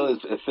defense though,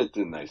 it fits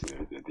in nicely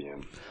at the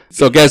end.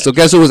 So guess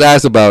who was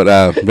asked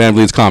about Van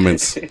Vliet's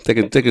comments?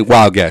 Take a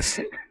wild guess.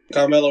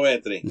 Carmelo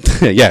Anthony.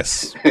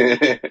 Yes,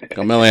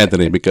 Carmelo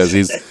Anthony, because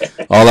he's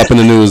all up in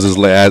the news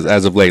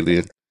as of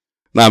lately.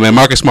 Nah, man,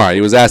 Marcus Smart.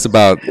 He was asked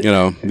about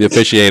the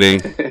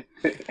officiating.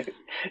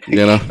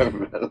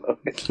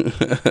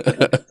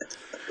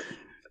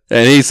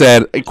 And he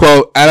said,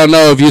 quote, I don't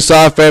know if you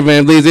saw Fred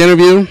VanVleet's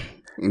interview.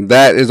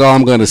 That is all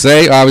I'm going to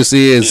say.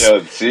 Obviously,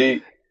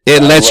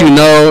 it lets you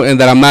know and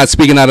that I'm not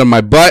speaking out of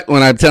my butt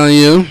when I'm telling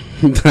you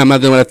that I'm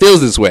not doing what it feels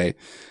this way.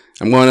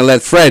 I'm going to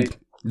let Fred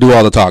do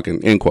all the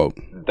talking, end quote.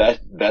 That's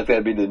got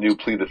to be the new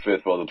plead the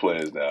fifth for all the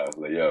players now.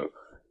 Like, yo,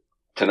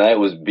 tonight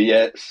was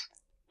BS.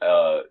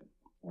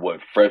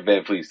 What Fred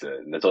VanVleet said.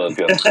 And that's all I'm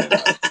saying.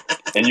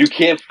 And you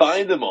can't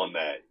find him on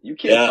that.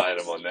 Find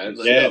him on that. It's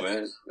like, yo,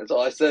 man, that's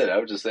all I said. I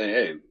was just saying,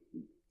 hey,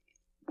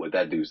 what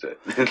that dude said.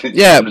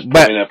 Yeah, I'm just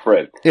pointing at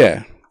Fred.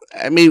 Yeah,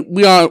 I mean,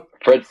 we are.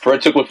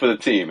 Fred took one for the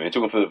team, man. He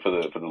took one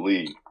for the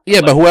league.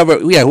 Yeah, but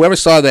whoever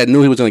saw that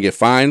knew he was going to get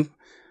fined.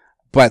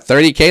 But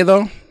 $30K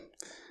though,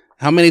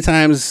 how many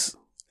times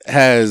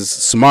has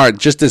Smart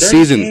just this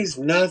season?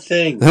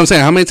 Nothing. I'm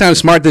saying, how many times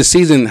Smart this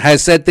season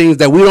has said things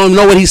that we don't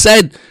know what he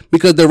said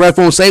because the ref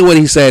won't say what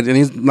he said, and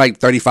he's like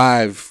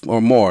 35 or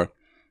more,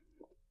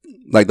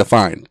 like the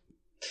fine.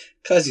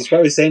 Because he's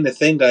probably saying the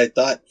thing that I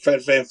thought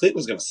Fred VanVleet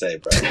was going to say,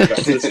 bro. Right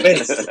to his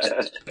face.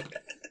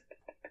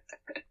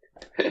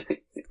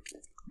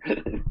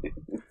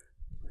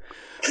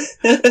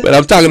 But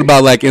I'm talking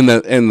about like in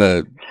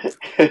the.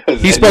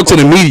 He spoke to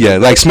the media.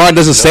 Like Smart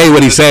doesn't say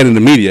what he said in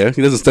the media.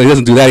 He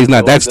doesn't do that. He's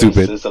not that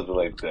stupid. Said something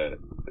like that.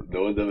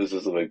 No one ever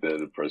said something like that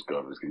in the press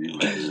conference. Can you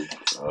imagine?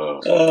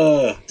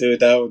 Dude,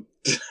 that would.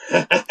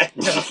 I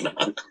don't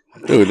know.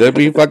 Dude, there'd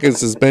be fucking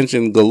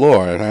suspension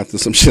galore after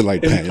some shit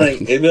like that.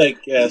 It'd be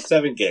like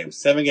 7 games.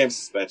 7 game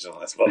suspension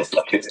on this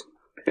motherfucker.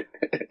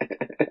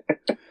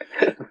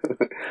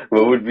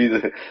 What would be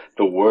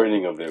the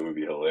wording of it would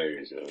be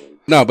hilarious.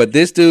 No, but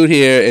this dude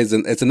here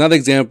it's another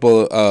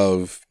example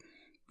of,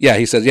 yeah,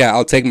 he says, yeah,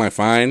 I'll take my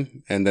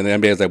fine. And then the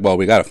NBA is like, well,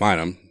 we got to fine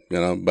him,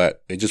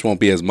 but it just won't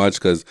be as much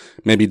because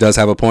maybe he does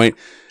have a point.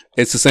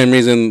 It's the same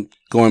reason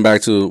going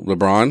back to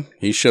LeBron.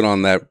 He shit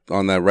on that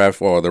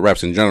ref or the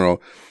refs in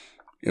general,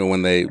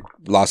 when they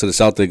lost to the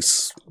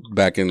Celtics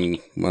back in, I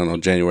don't know,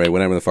 January,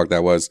 whatever the fuck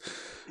that was.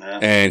 Yeah.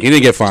 And he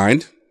didn't get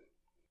fined.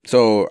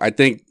 So I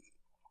think,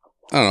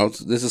 I don't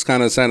know, this is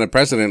kind of setting a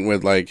precedent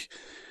with like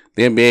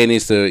the NBA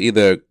needs to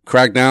either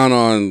crack down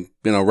on,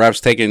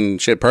 refs taking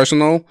shit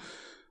personal,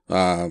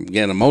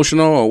 getting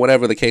emotional or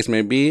whatever the case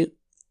may be,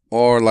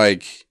 or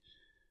like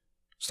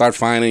start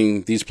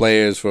fining these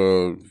players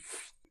for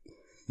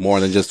more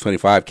than just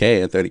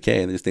 $25K and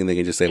 $30K and this thing they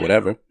can just say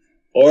whatever.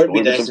 Or it'd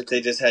be nice if they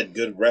just had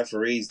good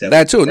referees.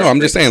 That too. No, I'm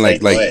just saying like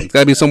it's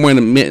gotta be somewhere in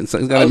the mid. It's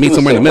gotta meet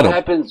somewhere in the middle.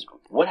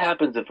 What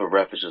happens if a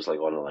ref is just like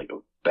on a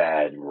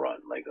bad run,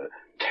 like a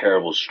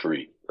terrible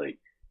streak? Like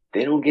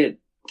they don't get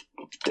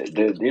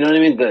You know what I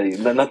mean?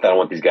 Not that I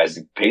want these guys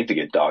paid to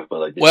get docked, but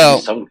like, there should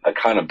be some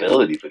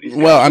accountability for these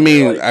guys. Well, I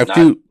mean, like,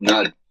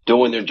 not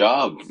doing their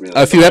job.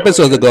 A few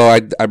episodes ago,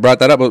 I brought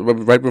that up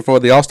right before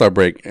the All-Star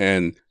break,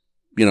 and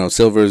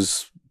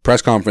Silver's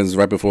press conference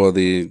right before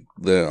the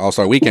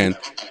All-Star weekend,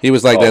 he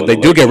was like that they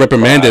do get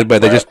reprimanded,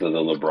 but they just the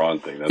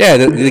LeBron thing.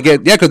 They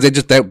get because they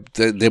just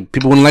the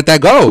people wouldn't let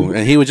that go,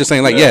 and he was just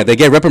saying like they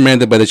get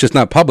reprimanded, but it's just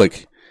not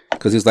public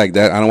because he's like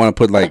that. I don't want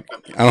to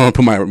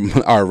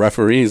put our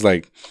referees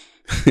like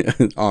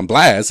on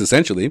blast,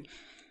 essentially.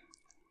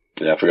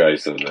 Yeah, I forgot he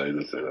said that. He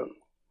didn't say that.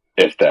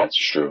 If that's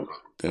true.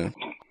 Yeah,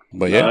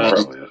 but yeah,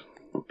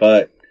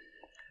 but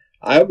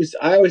I always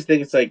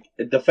think it's like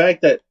the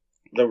fact that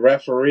the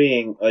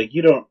refereeing, like,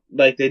 you don't,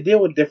 like, they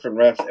deal with different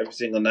refs every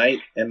single night,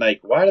 and like,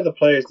 why do the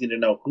players need to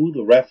know who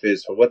the ref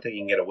is for what they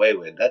can get away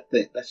with?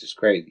 That's just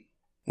crazy.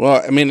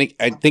 Well, I mean,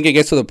 I think it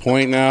gets to the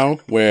point now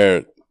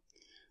where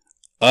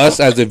us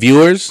as the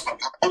viewers,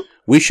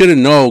 we shouldn't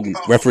know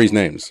referees'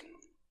 names.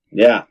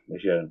 Yeah, we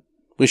shouldn't.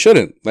 We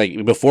shouldn't.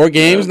 Like, before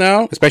games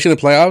now, especially in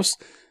the playoffs,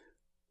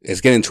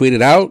 it's getting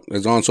tweeted out.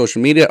 It's on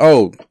social media.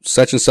 Oh,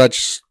 such and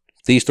such,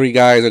 these three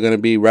guys are going to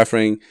be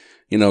refereing,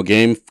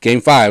 game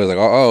 5. It's like,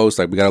 it's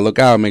like we got to look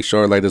out, make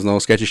sure like there's no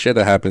sketchy shit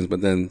that happens.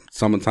 But then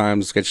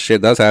sometimes sketchy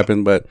shit does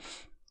happen, but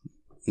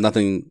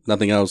nothing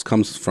else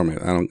comes from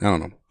it. I don't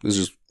know. It's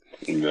just.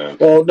 Yeah.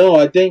 Well, no,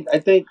 I think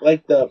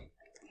like to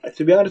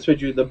be honest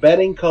with you, the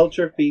betting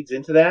culture feeds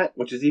into that,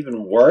 which is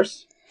even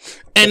worse.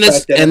 And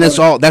that's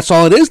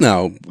all it is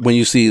now. When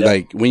you see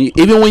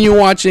even when you're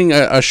watching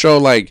a show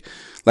like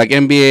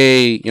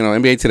NBA,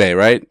 NBA Today,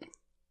 right?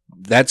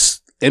 That's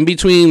in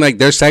between like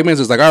their segments.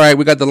 It's like, all right,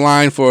 we got the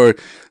line for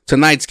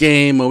tonight's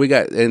game,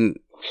 and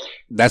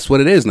that's what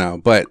it is now.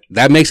 But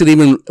that makes it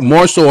even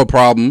more so a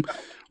problem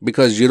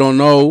because you don't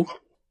know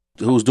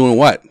who's doing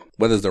what,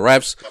 whether it's the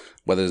refs,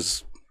 whether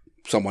it's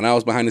someone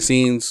else behind the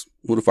scenes.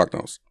 Who the fuck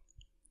knows?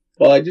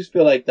 Well, I just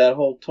feel like that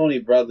whole Tony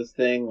Brothers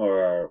thing,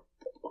 or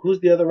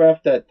who's the other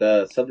ref that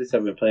Celtics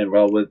have been playing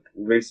well with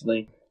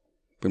recently?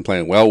 Been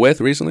playing well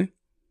with recently?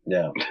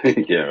 Yeah.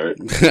 Yeah,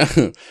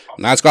 right.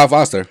 Not Scott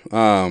Foster.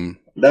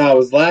 No, it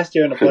was last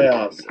year in the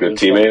playoffs. Good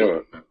teammate,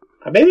 or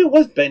maybe it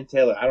was Ben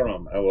Taylor. I don't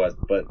know. It was,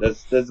 but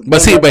there's.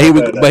 But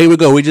he would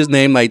go. We just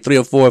named like 3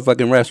 or 4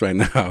 fucking refs right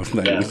now.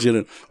 Like, we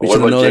shouldn't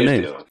know their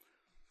names.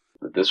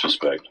 The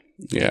disrespect.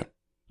 Yeah.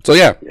 So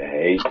yeah. You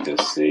hate to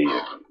see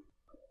it.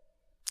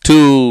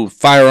 2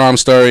 firearm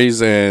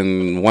stories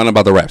and 1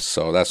 about the refs.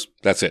 So that's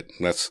it.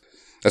 That's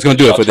gonna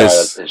do it for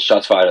this.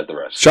 Shots fired at the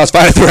refs. Shots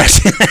fired at the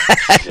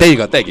refs. There you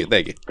go. Thank you.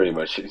 Pretty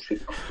much.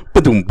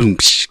 Boom, boom.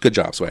 Good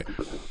job, Sway.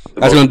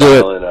 That's gonna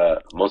do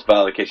it. Most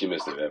valid in case you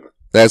missed it ever.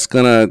 That's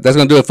gonna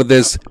do it for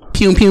this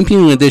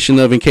pew edition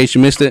of In Case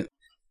You Missed It.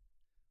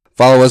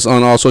 Follow us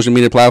on all social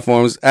media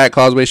platforms at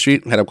Causeway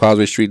Street. Head up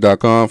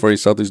CausewayStreet.com for your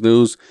Celtics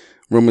news,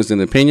 rumors,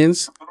 and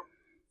opinions.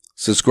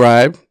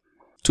 Subscribe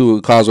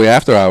to Causeway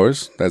After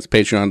Hours. That's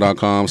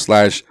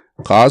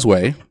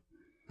Patreon.com/Causeway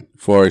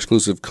for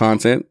exclusive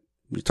content.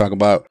 We talk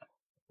about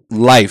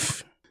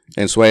life.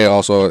 And Sway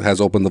also has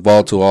opened the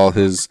vault to all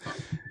his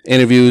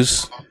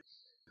interviews.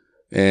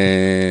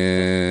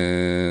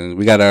 And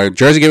we got our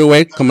jersey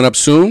giveaway coming up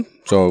soon.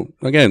 So,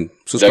 again,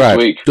 subscribe.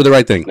 Next week. Do the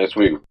right thing. Next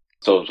week.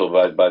 So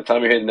by the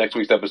time you hit next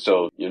week's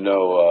episode, you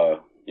either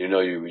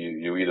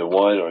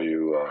won or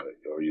you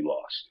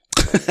lost.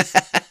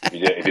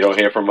 If you don't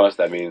hear from us,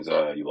 that means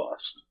you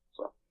lost.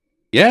 So.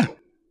 Yeah.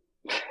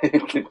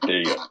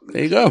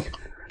 There you go.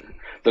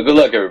 So good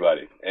luck,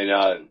 everybody.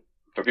 And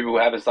for people who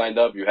haven't signed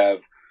up, you have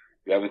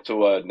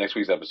until next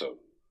week's episode.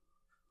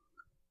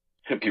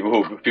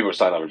 People who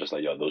sign up are just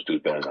like, yo, those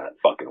dudes better not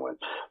fucking win.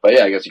 But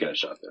yeah, I guess you got a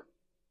shot there.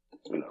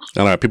 Who knows?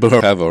 All right, people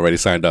who have already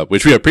signed up,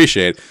 which we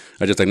appreciate,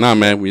 are just like, nah,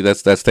 man,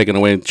 that's taking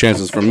away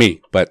chances from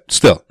me. But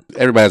still,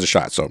 everybody has a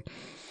shot, so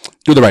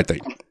do the right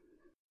thing.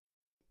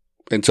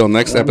 Until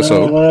next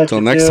episode,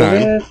 until next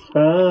time.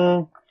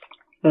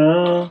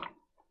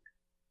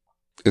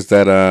 Is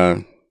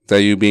that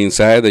you being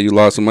sad that you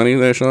lost some money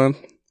there, Sean?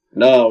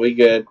 No, we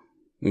good.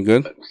 You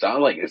good? It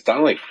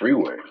sounded like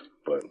Freeway,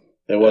 but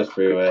it was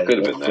Freeway. Could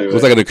have been that. It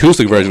was like an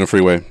acoustic version of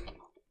Freeway.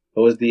 It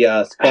was the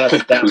Scott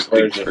Stapp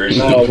version.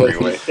 No, it was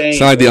the Stained.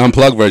 It's not like the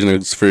unplugged version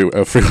of Freeway.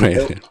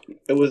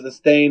 It was the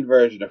Stained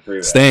version of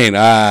Freeway. Stained.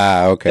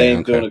 Okay.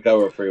 Stained doing the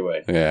cover of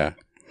Freeway. Yeah.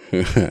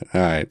 All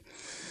right.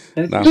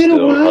 It's been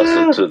a while.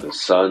 Hustle till the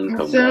sun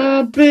comes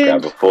down.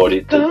 Grab a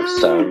 40 till the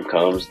sun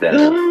comes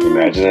down.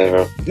 Imagine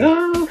that,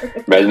 bro.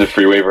 Imagine the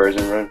Freeway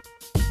version, bro.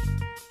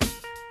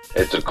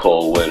 It's a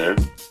cold winter.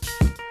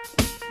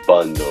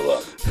 Bundle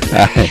up.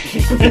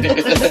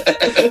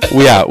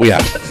 We out.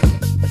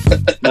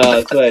 No,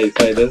 it's right.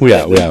 We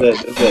out.